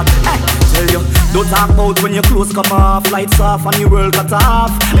you flat. Tell you, don't talk about when your clothes come off, lights off and your world cut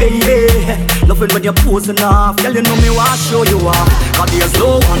off. Baby, loving when you're posing off, girl, you know me want to show you off. Cause there's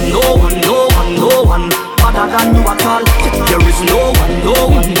no one other than you at all. There is no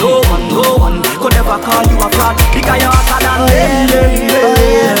one could ever call you a fraud, because you're hotter than them.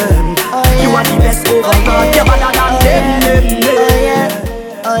 You are the best overall. You're better than them.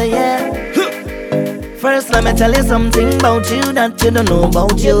 Oh yeah. First let me tell you something about you that you don't know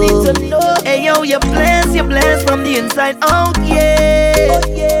about you. Hey yo, you're blessed from the inside out, yeah.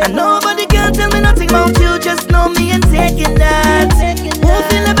 And nobody can tell me nothing about you, just know me and taking that. Who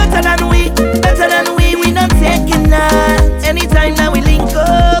feel better than we not taking that. Anytime that we link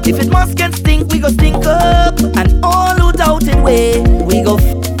up, if it must get stink, we go stink up. And all who doubted way, we go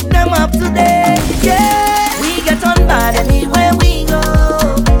them up today, yeah. We get on bad anywhere we go.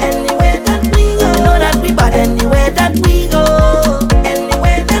 Anywhere that we go, know that we bad anywhere that we go.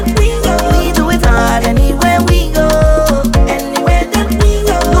 Anywhere that we go, we do it hard anywhere we go. Anywhere that we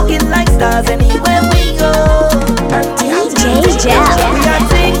go, looking like stars anywhere we go. And DJ Jell, we are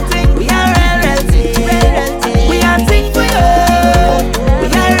ting, we are reality. We are ting for you. We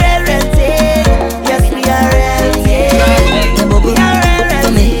are reality. Yes, we are reality. We are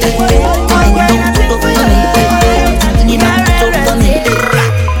reality.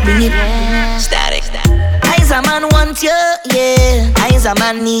 Static. Eyes a man want you, yeah. Eyes a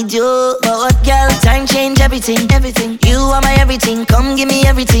man need you. But what girl? Time change everything. You are my everything. Come give me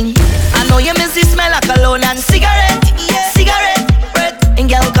everything. I know you miss the smell of cologne and cigarette. Breath. And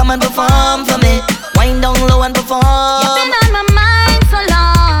girl, come and perform for me. Wind down low and perform. You've been on my mind so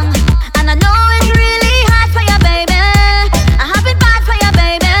long, and I know it's really hard for you, baby. I have it bad for you,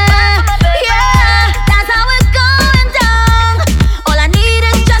 baby. Yeah, that's how it's going down. All I need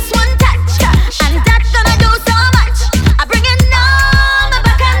is just one touch, and that's gonna do so much. I bring it on my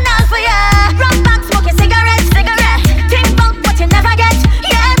Bacchanalists for you. Rock back, smoking cigarettes. Think about what you never get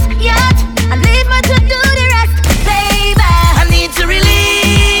yet, and leave me to do the rest, baby. I need to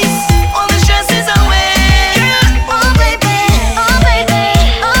release all the stresses away. Oh baby, oh baby,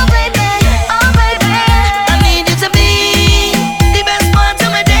 oh baby, oh baby. I need you to be the best part of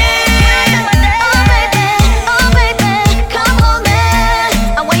my day. Oh baby, come hold me.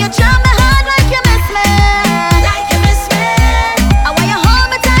 I want you to jump me hard like you miss me. I want you hold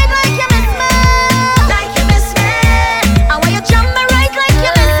me tight like you miss me. I want you jump me right like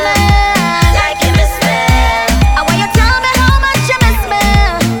you miss me. I want you tell me how much you miss me.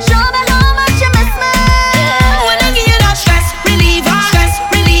 Show me how much you miss me. When I give you that stress reliever, best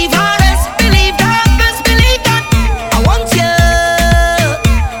believe that. I want you.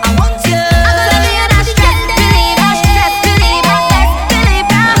 I'm gonna give you that stress reliever, best believe that.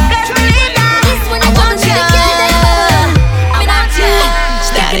 I want you.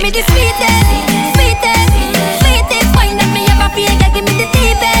 Give me the sweetest wine that me ever feel. Girl, give me the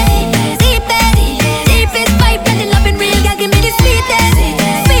deepest vibe. Girl, the loving real. Girl, give me the sweetest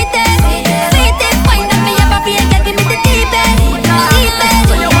wine that me ever feel. Girl, give me the deepest.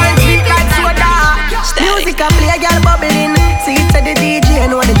 Music a play, girl bubbling. See it to the DJ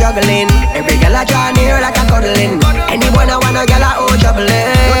and what they juggling. Every girl a draw near like a cuddling. Anyone I want a girl a oh juggling.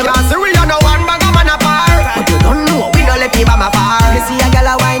 You can't see we don't know one bag of man apart, but you don't know we don't let you by my far. You see a girl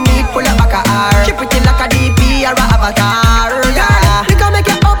a wine need pull up back a R. She pretty like a DP or a avatar. Yeah, we can make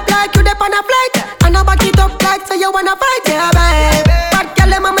you up like you dip on a flight, and I back it up like so you wanna fight, yeah, babe. But girl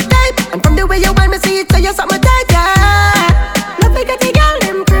them on my type, and from the way you want me see it, so you something tight, yeah. Love to get the girl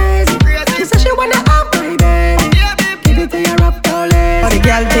them crazy. She say she wanna have my baby. Give it to your up, darling. But the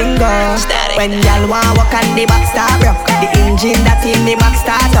girl thing go. ready. When y'all want walk on the back start rock, the engine that in the back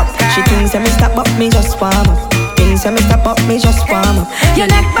start up. She thinks me stop up, me just warm up. Thinks me stop up, me just warm up. Your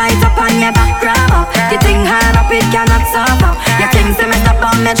neck bite up and your back grab up. You think hard up, it cannot stop up. You think me stop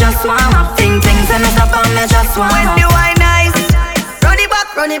up, me just warm up. Think me stop up, me just warm up. When the wine nice,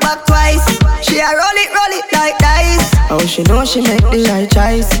 run it back twice. She a roll it like dice. Oh, she know she make the right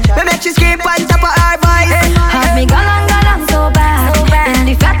choice. Me make she scream on top of her voice. Have me galang so bad. And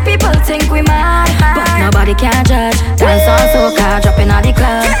the fat people think we mad, but nobody can judge. Dance on soca, dropping on the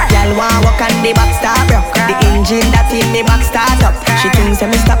club. Y'all want walk on the back start rock, the engine that in the back start up. She thinks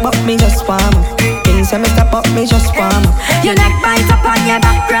me stop up, me just warm up. Thinks me stop up, me just warm up. Your neck bite up and your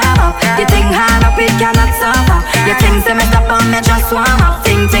back grab up. You think hard up, it cannot stop up. You think me stop up, me just warm up.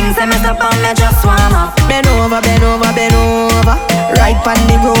 Think me stop up, me just warm up. Bend over, bend over, bend over. Right on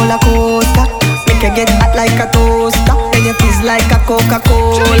the roller coaster. Make you get hot like a toaster. Then you fizz like a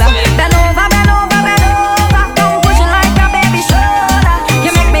Coca-Cola. Bend over, bend over, bend over. Don't push it like a baby shoulder.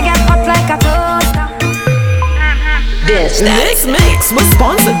 You make me get hot like a toaster. This mix was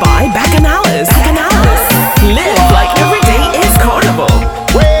sponsored by Bacchanalists. Live like every day is carnival.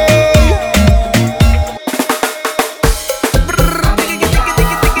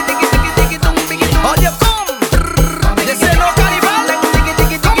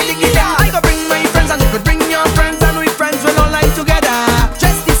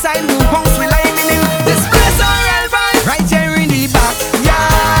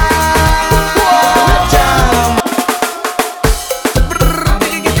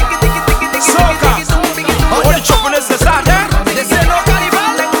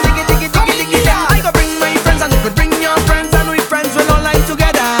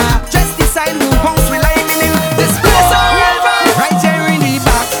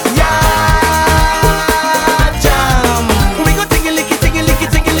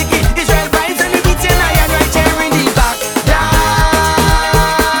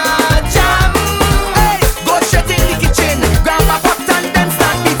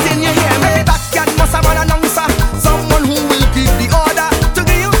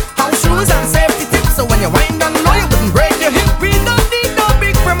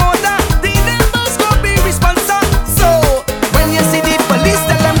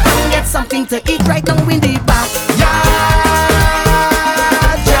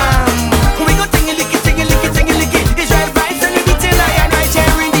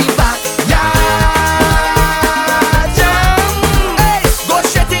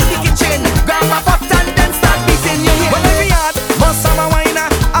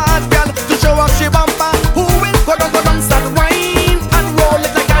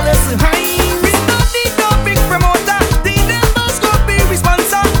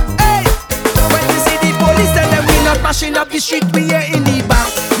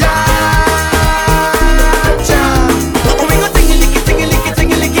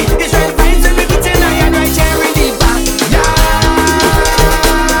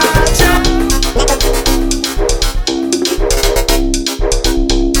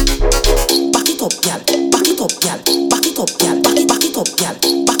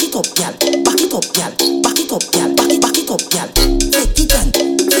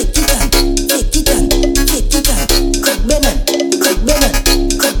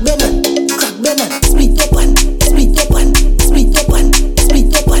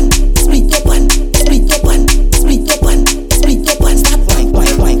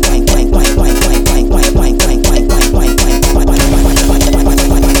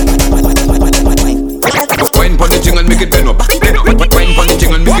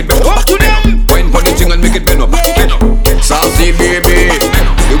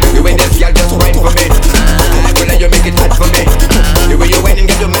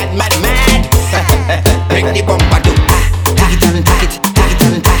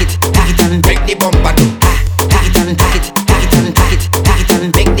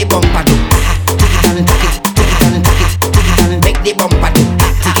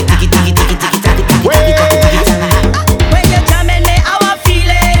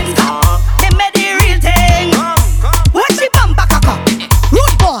 Watch the bumper cocker.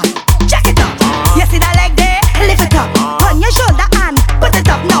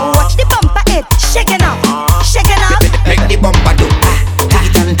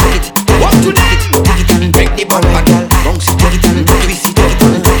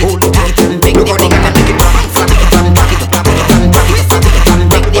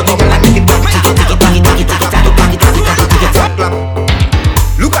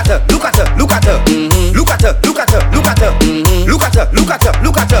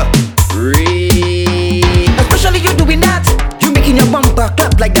 bumper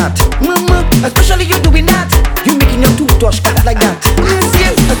clap like that. Mama, especially you doing that. You making your toothbrush clap like that.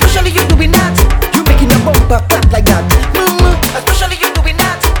 Yes, especially you doing that. You making your bumper clap like that. Mama, especially you doing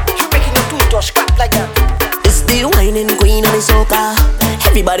that. You making your toothbrush clap like that. It's the whining queen of the soca.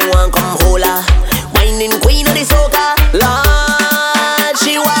 Everybody want come hold her. Whining queen of the soca. Lord,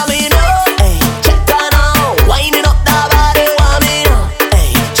 she want me know. Hey, check her now. Whining up the body, want me know.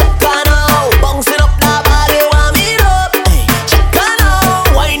 Hey, check her now. Bouncing up the body, want me know. Hey, check her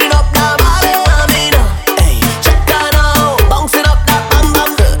now. Whining up the body, want me know. Hey, check her now. Bouncing up the bam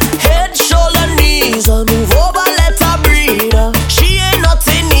bam. Head, shoulder, knees. Move over, let her breathe. She ain't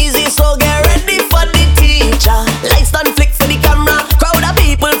nothing easy, so get ready for the teacher. Lights done flick for the camera. Crowd of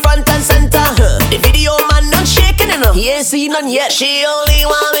people front and center. The video man not shaking enough. He ain't seen none yet. She only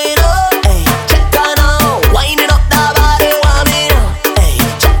want me know. Hey, check her now. Winding up the body, want me know. Hey,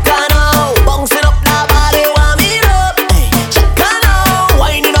 check her now. Bouncing up the body, want me know. Hey, check her now.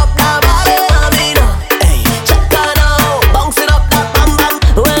 Winding up the body, want me know. Hey, check her now. Bouncing up the bam bam.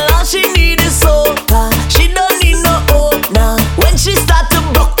 Well, all she need is soca. She don't need no opener. When she start to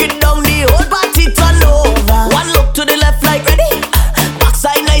broke it down, the whole party turn over. One look to the left like ready.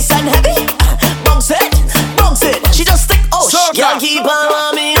 Backside nice and heavy. Bounce it, bounce it. She just stick. Oh, she can't keep on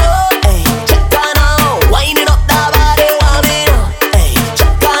want me know. Hey, check her now. Winding up the body, want me know. Hey,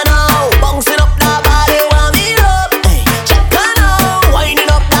 check her now. Bouncing up the body, want me know. Hey, check her now. Winding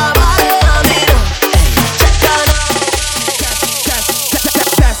up the body, want me know. Hey, check her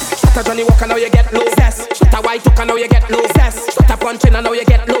Zest. Shut a Johnny Walker, now you get low. Zest. Shut a White Hooker, now you get low. Zest. Shut a Punching, now you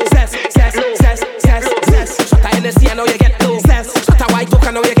get low. Zest. Zest. Zest. Zest. Zest. Shut a Hennessy, now you get low. Zest. Shut a White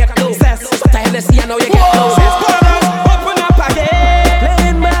Hooker, now you get low. Zest. Shut a Hennessy, now you get low. Zest. Open up again.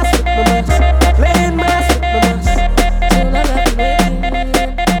 Playing mass with my mass. Playing mass with my mass.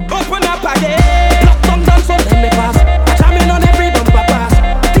 Open up again. Lock down dance so let me pass. Jamming on every bumper pass.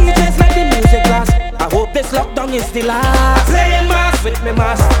 DJs like the music blast. I hope this lockdown is the last. Playing mass with me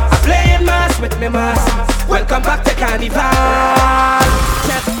mass. Playing mass with me mass. Welcome back to Carnival.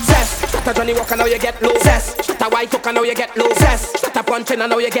 Zest. Shut a Johnny Walker, now you get low. Zest. Shut a White Hooker, now you get low. Zest. Shut a Punching,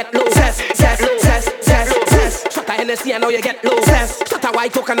 now you get low. Zest. Zest. Zest. Zest. Zest. Shut a Hennessy, now you get low. Zest. Shut a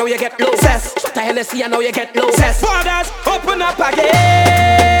White Hooker, now you get low. Zest. Shut a Hennessy, now you get low. Zest. Borders open up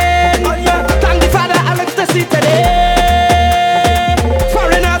again. Oh yeah. Thank the Father electricity today.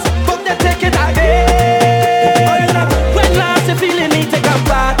 Foreigners, but they take it again. Oh yeah. When last you feeling need to come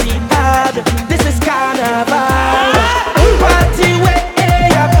party hard. This is Carnival. Party way,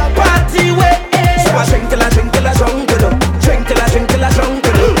 party way. So I drink till I drink till I drunk. Drink till I drink till I drunk.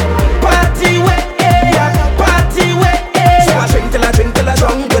 Party way, party way. So I drink till I drink till I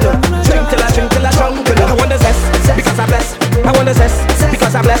drunk. Drink till I drink till I drunk. I want the zest because I'm blessed. I want the zest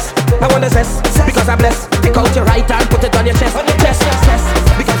because I'm blessed. I want the zest because I'm blessed. Take out your right hand, put it on your chest. Chest, chest,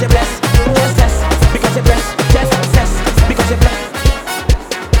 because you're blessed. Chest, chest, because you're blessed. Chest, chest, because you're blessed.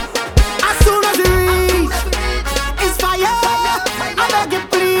 As soon as you reach, it's fire. I beg you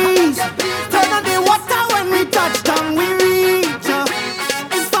please. Turn on the water when we touch down, we reach.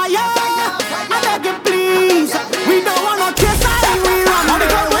 It's fire. I beg you please. We don't want no chase, we run. When we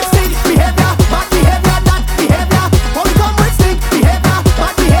come with stink behavior, bad behavior, that behavior. When we come with stink behavior,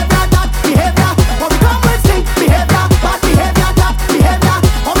 bad behavior, that behavior. When we come with stink behavior, bad behavior, that behavior.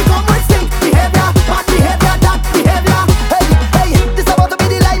 When we come with stink behavior, bad behavior, that behavior. Hey, hey, this about to be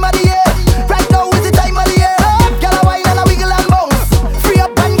the lime of the year. Right now is the time of the year. Girl, a wine and a wiggle and bounce. Free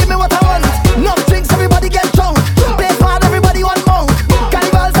up and give me what I want. Enough drinks, everybody get drunk. Play hard, everybody want monk.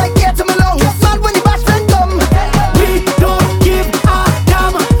 Carnival's like air to me lungs. Mad when the bash friend come. We don't give a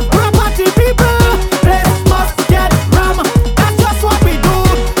damn. We're a party people. Place must get ram. That's just what we do.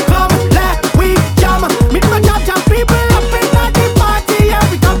 Come let we jam. Meet my jam people up in the party. Yeah,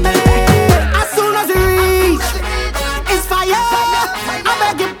 we come in. As soon as we reach, it's fire. I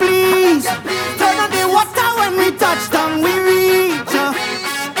beg you please. Turn on the water when we touch down, we reach.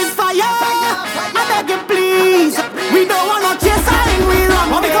 It's fire. I beg you please. We don't want no chase, we run.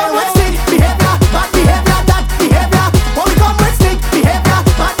 When we come with stink behavior, bad behavior, that behavior. When we come with stink behavior,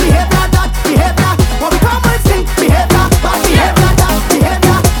 bad behavior, that behavior. When we come with stink behavior, bad behavior, that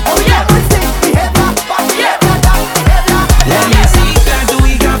behavior. When we come with stink behavior, bad behavior, that behavior. Let me see, quand tu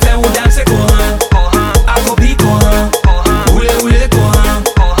y quand faire ou danser courant. Afrobeat courant. Oule oule courant.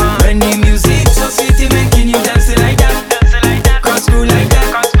 When the music so sweet, it making you dance like that. Cross screw like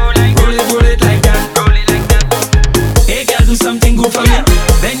that. Roll it like that. Hey girl, do something good for me.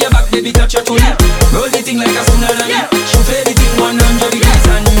 Bend your back, baby, touch your toe. Roll the thing like a tsunami. Shoot everything 100 degrees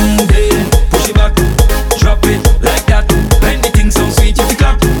and then push it back. Drop it like that. When the thing so sweet, you pick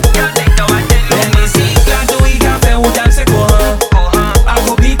up. Let me see, quand tu y quand faire ou danser courant.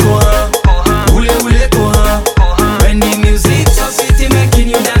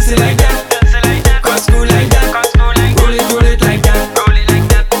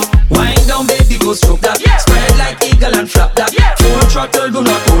 girl, do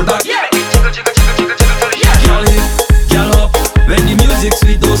not hold back. Girl hit, girl up. When the music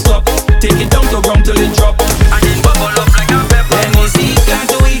sweet, don't stop. Take it down to ground till it drop. And then bubble up like a pepper. Let me see, can't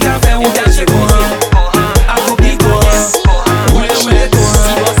do it, can't fail. If that shit go on, I go be go on. Where go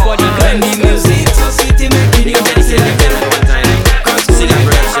on? When the music so sweet, it make me feel celebration.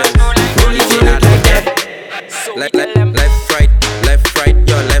 Roll it in like that. Left, right,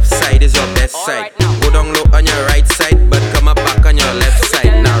 your left side is your best side. Go down low on your right side, but come up back on your left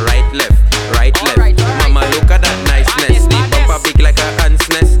side. Now right, left. Mama, look at that niceness. The bumper big like a ant's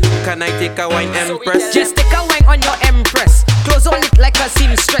nest. Can I take a wine, Empress? Just take a wine on your Empress. Close on it like a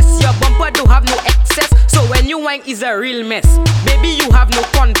seamstress. Your bumper do have no excess, so when you wine is a real mess. Baby, you have no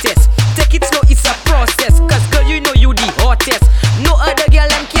contest. Take it slow, it's a process. Cause girl, you know you the hottest. No other girl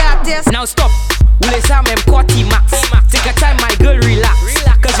them can't test. Now stop. Ule Sam M40 Max. Take a time, my girl, relax.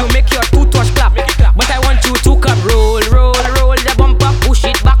 Cause you make your two-touch clap. But I want you to come roll the bumper, push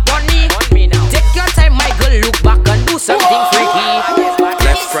it back on me. Take your time, my girl, look back and do something freaky.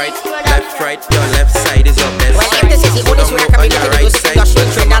 Left, right, your left side is your best side. Go down low on your right side, but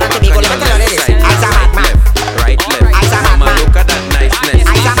come up back on your left side. Right, Mama, look at that niceness.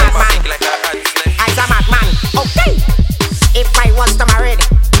 I's a madman. Okay. If I was to marry,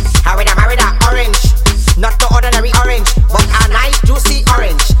 I would have married an orange. Not the ordinary orange, but a nice juicy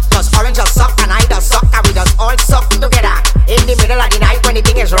orange. Cause orange will suck and I does suck, and we does all suck together. In the middle of the night when the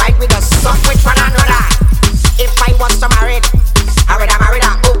thing is right, we does suck with one another. If I was to marry, I would have married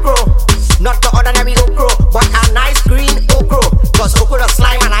an okro. Not the ordinary okro, but a nice green okro. Cause okro does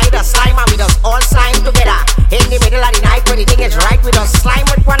slime and I does slime, and we does all slime together. In the middle of the night when the thing is right, we does slime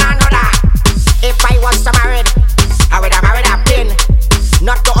with one another. If I was to marry, I would have married a pin.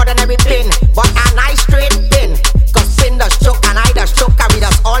 Not the ordinary pin, but a nice straight pin. Cause pin does choke and I does choke, and we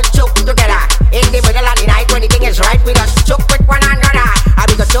does all choke together. In the middle of the night when the thing is right, we does choke with one another. And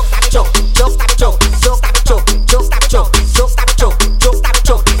we go choke, stab it, choke, choke, stab it, choke, choke, stab it, choke, choke, stab it, choke, choke, stab it, choke, choke, stab it,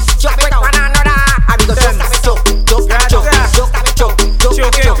 choke, choke with one another. And we go choke, stab it, choke, choke, stab it, choke, choke, stab it, choke, choke, stab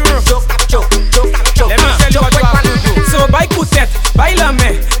it, choke, choke, stab it, choke, choke, stab it, choke. Let me tell you what you have to do. So by Coutet, by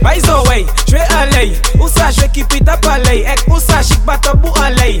Lamé, by Zoé, je vais aller. Où ça je vais keep it up aller. Ek où ça chic batabu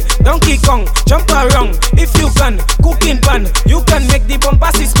aller. Donkey Kong, jump around. If you can, cooking pan, you can make the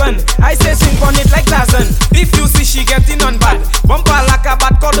bumper suspend. I say swing on it like Tarzan. If you see she getting on bad, bumper like a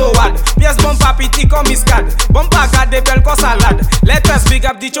bad codowad. Pièce bumper piti comme iscad. Bumper garde belle ko salade. Let us big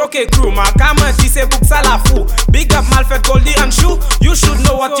up the choke crew. Ma camera c'est book ça la fou. Big up Malfait Goldie and Shoe. You should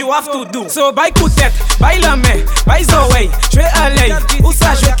know what you have to do. So by Coutet, by Lamé, by Zoé, je vais aller. Où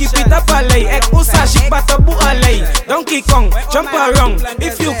ça je vais keep it up aller. Ek où ça chic batabu aller. Donkey Kong, jump around.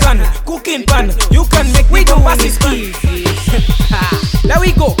 If you can, cooking pan, you can make me do pass it speed. There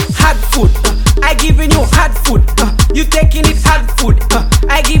we go, hard food. I giving you hard food. You taking it hard food.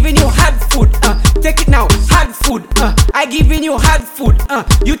 I giving you hard food. Take it now, hard food. I giving you hard food.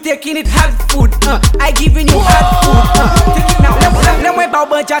 You taking it hard food. I giving you hard food. Take it now. Let me bow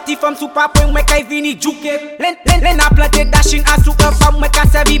jati from super point me kai vini juke. Len a planté dashing a super from me ka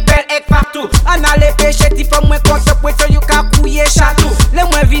servi bel ek partout. An ale pecheti from me compte pour so you ka couiller château. Let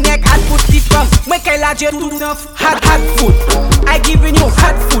me vinaigre hard food tip from me kai la jet tout hard food. I giving you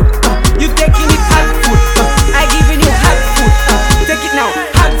hard food. You taking it hard food. I giving you hard food. Take it now,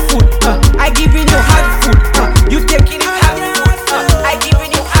 hard food. I giving you hard food. You taking it hard food. I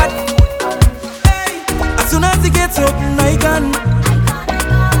giving you hard food. As soon as it gets open, I can.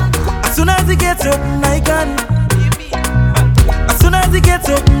 As soon as it gets open, I can. As soon as it gets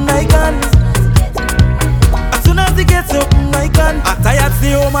open, I can. As soon as it gets open, I can. I'm tired,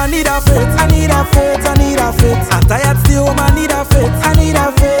 stay home, I need a fit. I need a fit, I need a fit. I'm tired, stay home, I need a fit. I need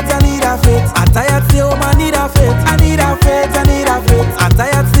a fit, I need a fit. I'm tired, stay home, I need a fit. I need a fit, I need a fit. I'm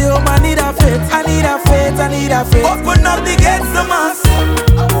tired, stay home, I need a fit. I need a fit, I need a fit. Open up the gates to mass.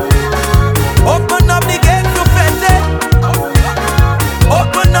 Open up the gates to Fete.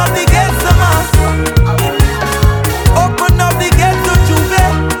 Open up the gates to mass. Open up the gates to Juve.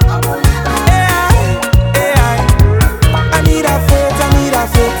 I need a fit, I need a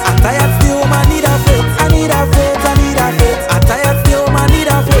fit. I'm tired, stay home, I need a fit. I need a fit, I need a fit. I'm tired, stay home, I need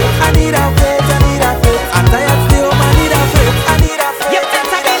a fit. I need a fit, I need a fit. I'm tired, stay home, I need a fit. I need a fit. You think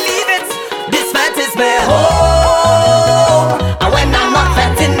I believe it? This fat is my home. And when I'm not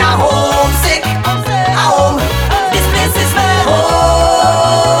fetting, I'm homesick. Home. This place is my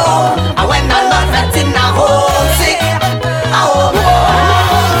home. And when I'm not fetting, I'm homesick. Home.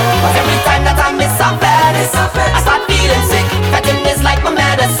 But every time that I miss a fat, I start feeling sick. Fetting is like my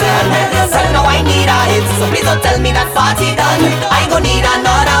medicine. So now I need a hit. So please don't tell me that party done. I gon' need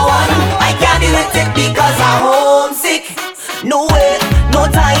another one. I can't do it because I'm homesick. No way,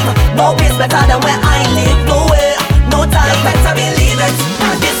 time. No place better than where I live. No way, no time. You better believe it.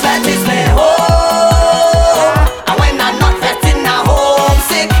 This vet is my home. And when I'm not vetting, I'm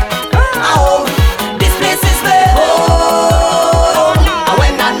homesick. I'm home. This place is my home. And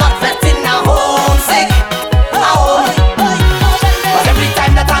when I'm not vetting, I'm homesick. I'm home. But every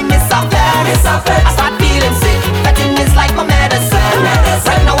time that I miss a vet, I start feeling sick. Vetting is like my medicine.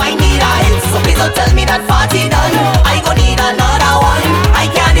 Right now I need a hit, so please don't tell me that party done. I gon' need another one. I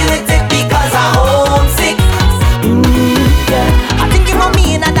can't deal with it because I'm homesick. I think you want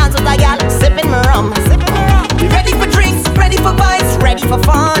me in a dance with a gal, sipping my rum. We ready for drinks, ready for vibes, ready for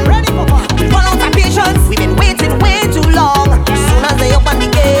fun. We run out of patience, we've been waiting way too long. As soon as they open the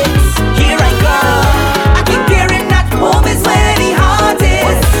gates, here I come. I keep hearing that home is where the heart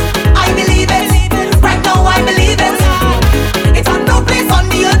is. I believe it, right now I believe it. It's a no place on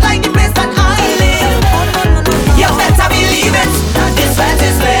the earth like the place that I live. You better believe it, this vet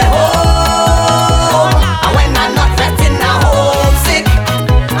is my home. And when I'm not vetting, I'm homesick.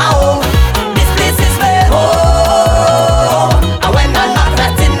 I'm home. This place is my home. And when I'm not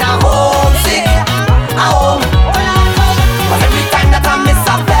vetting, I'm homesick. I'm home. But every time that I miss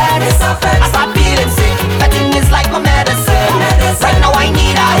a vet, I start feeling sick. Vetting is like my medicine. Right now I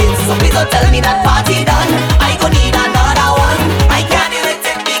need a hit, so please don't tell me that party done. I gon' need another one. I can't deal with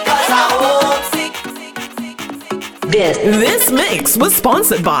it because I'm homesick. This mix was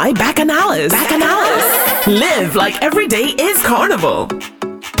sponsored by Bacchanalists. Live like every day is carnival.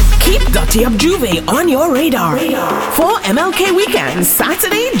 Keep Dutty Up Juve on your radar. For MLK Weekend,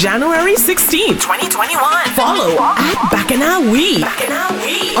 Saturday, January 16th, 2021. Follow at Bacchanal We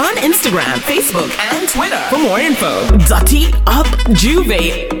on Instagram, Facebook, and Twitter for more info. Dutty Up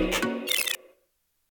Juve.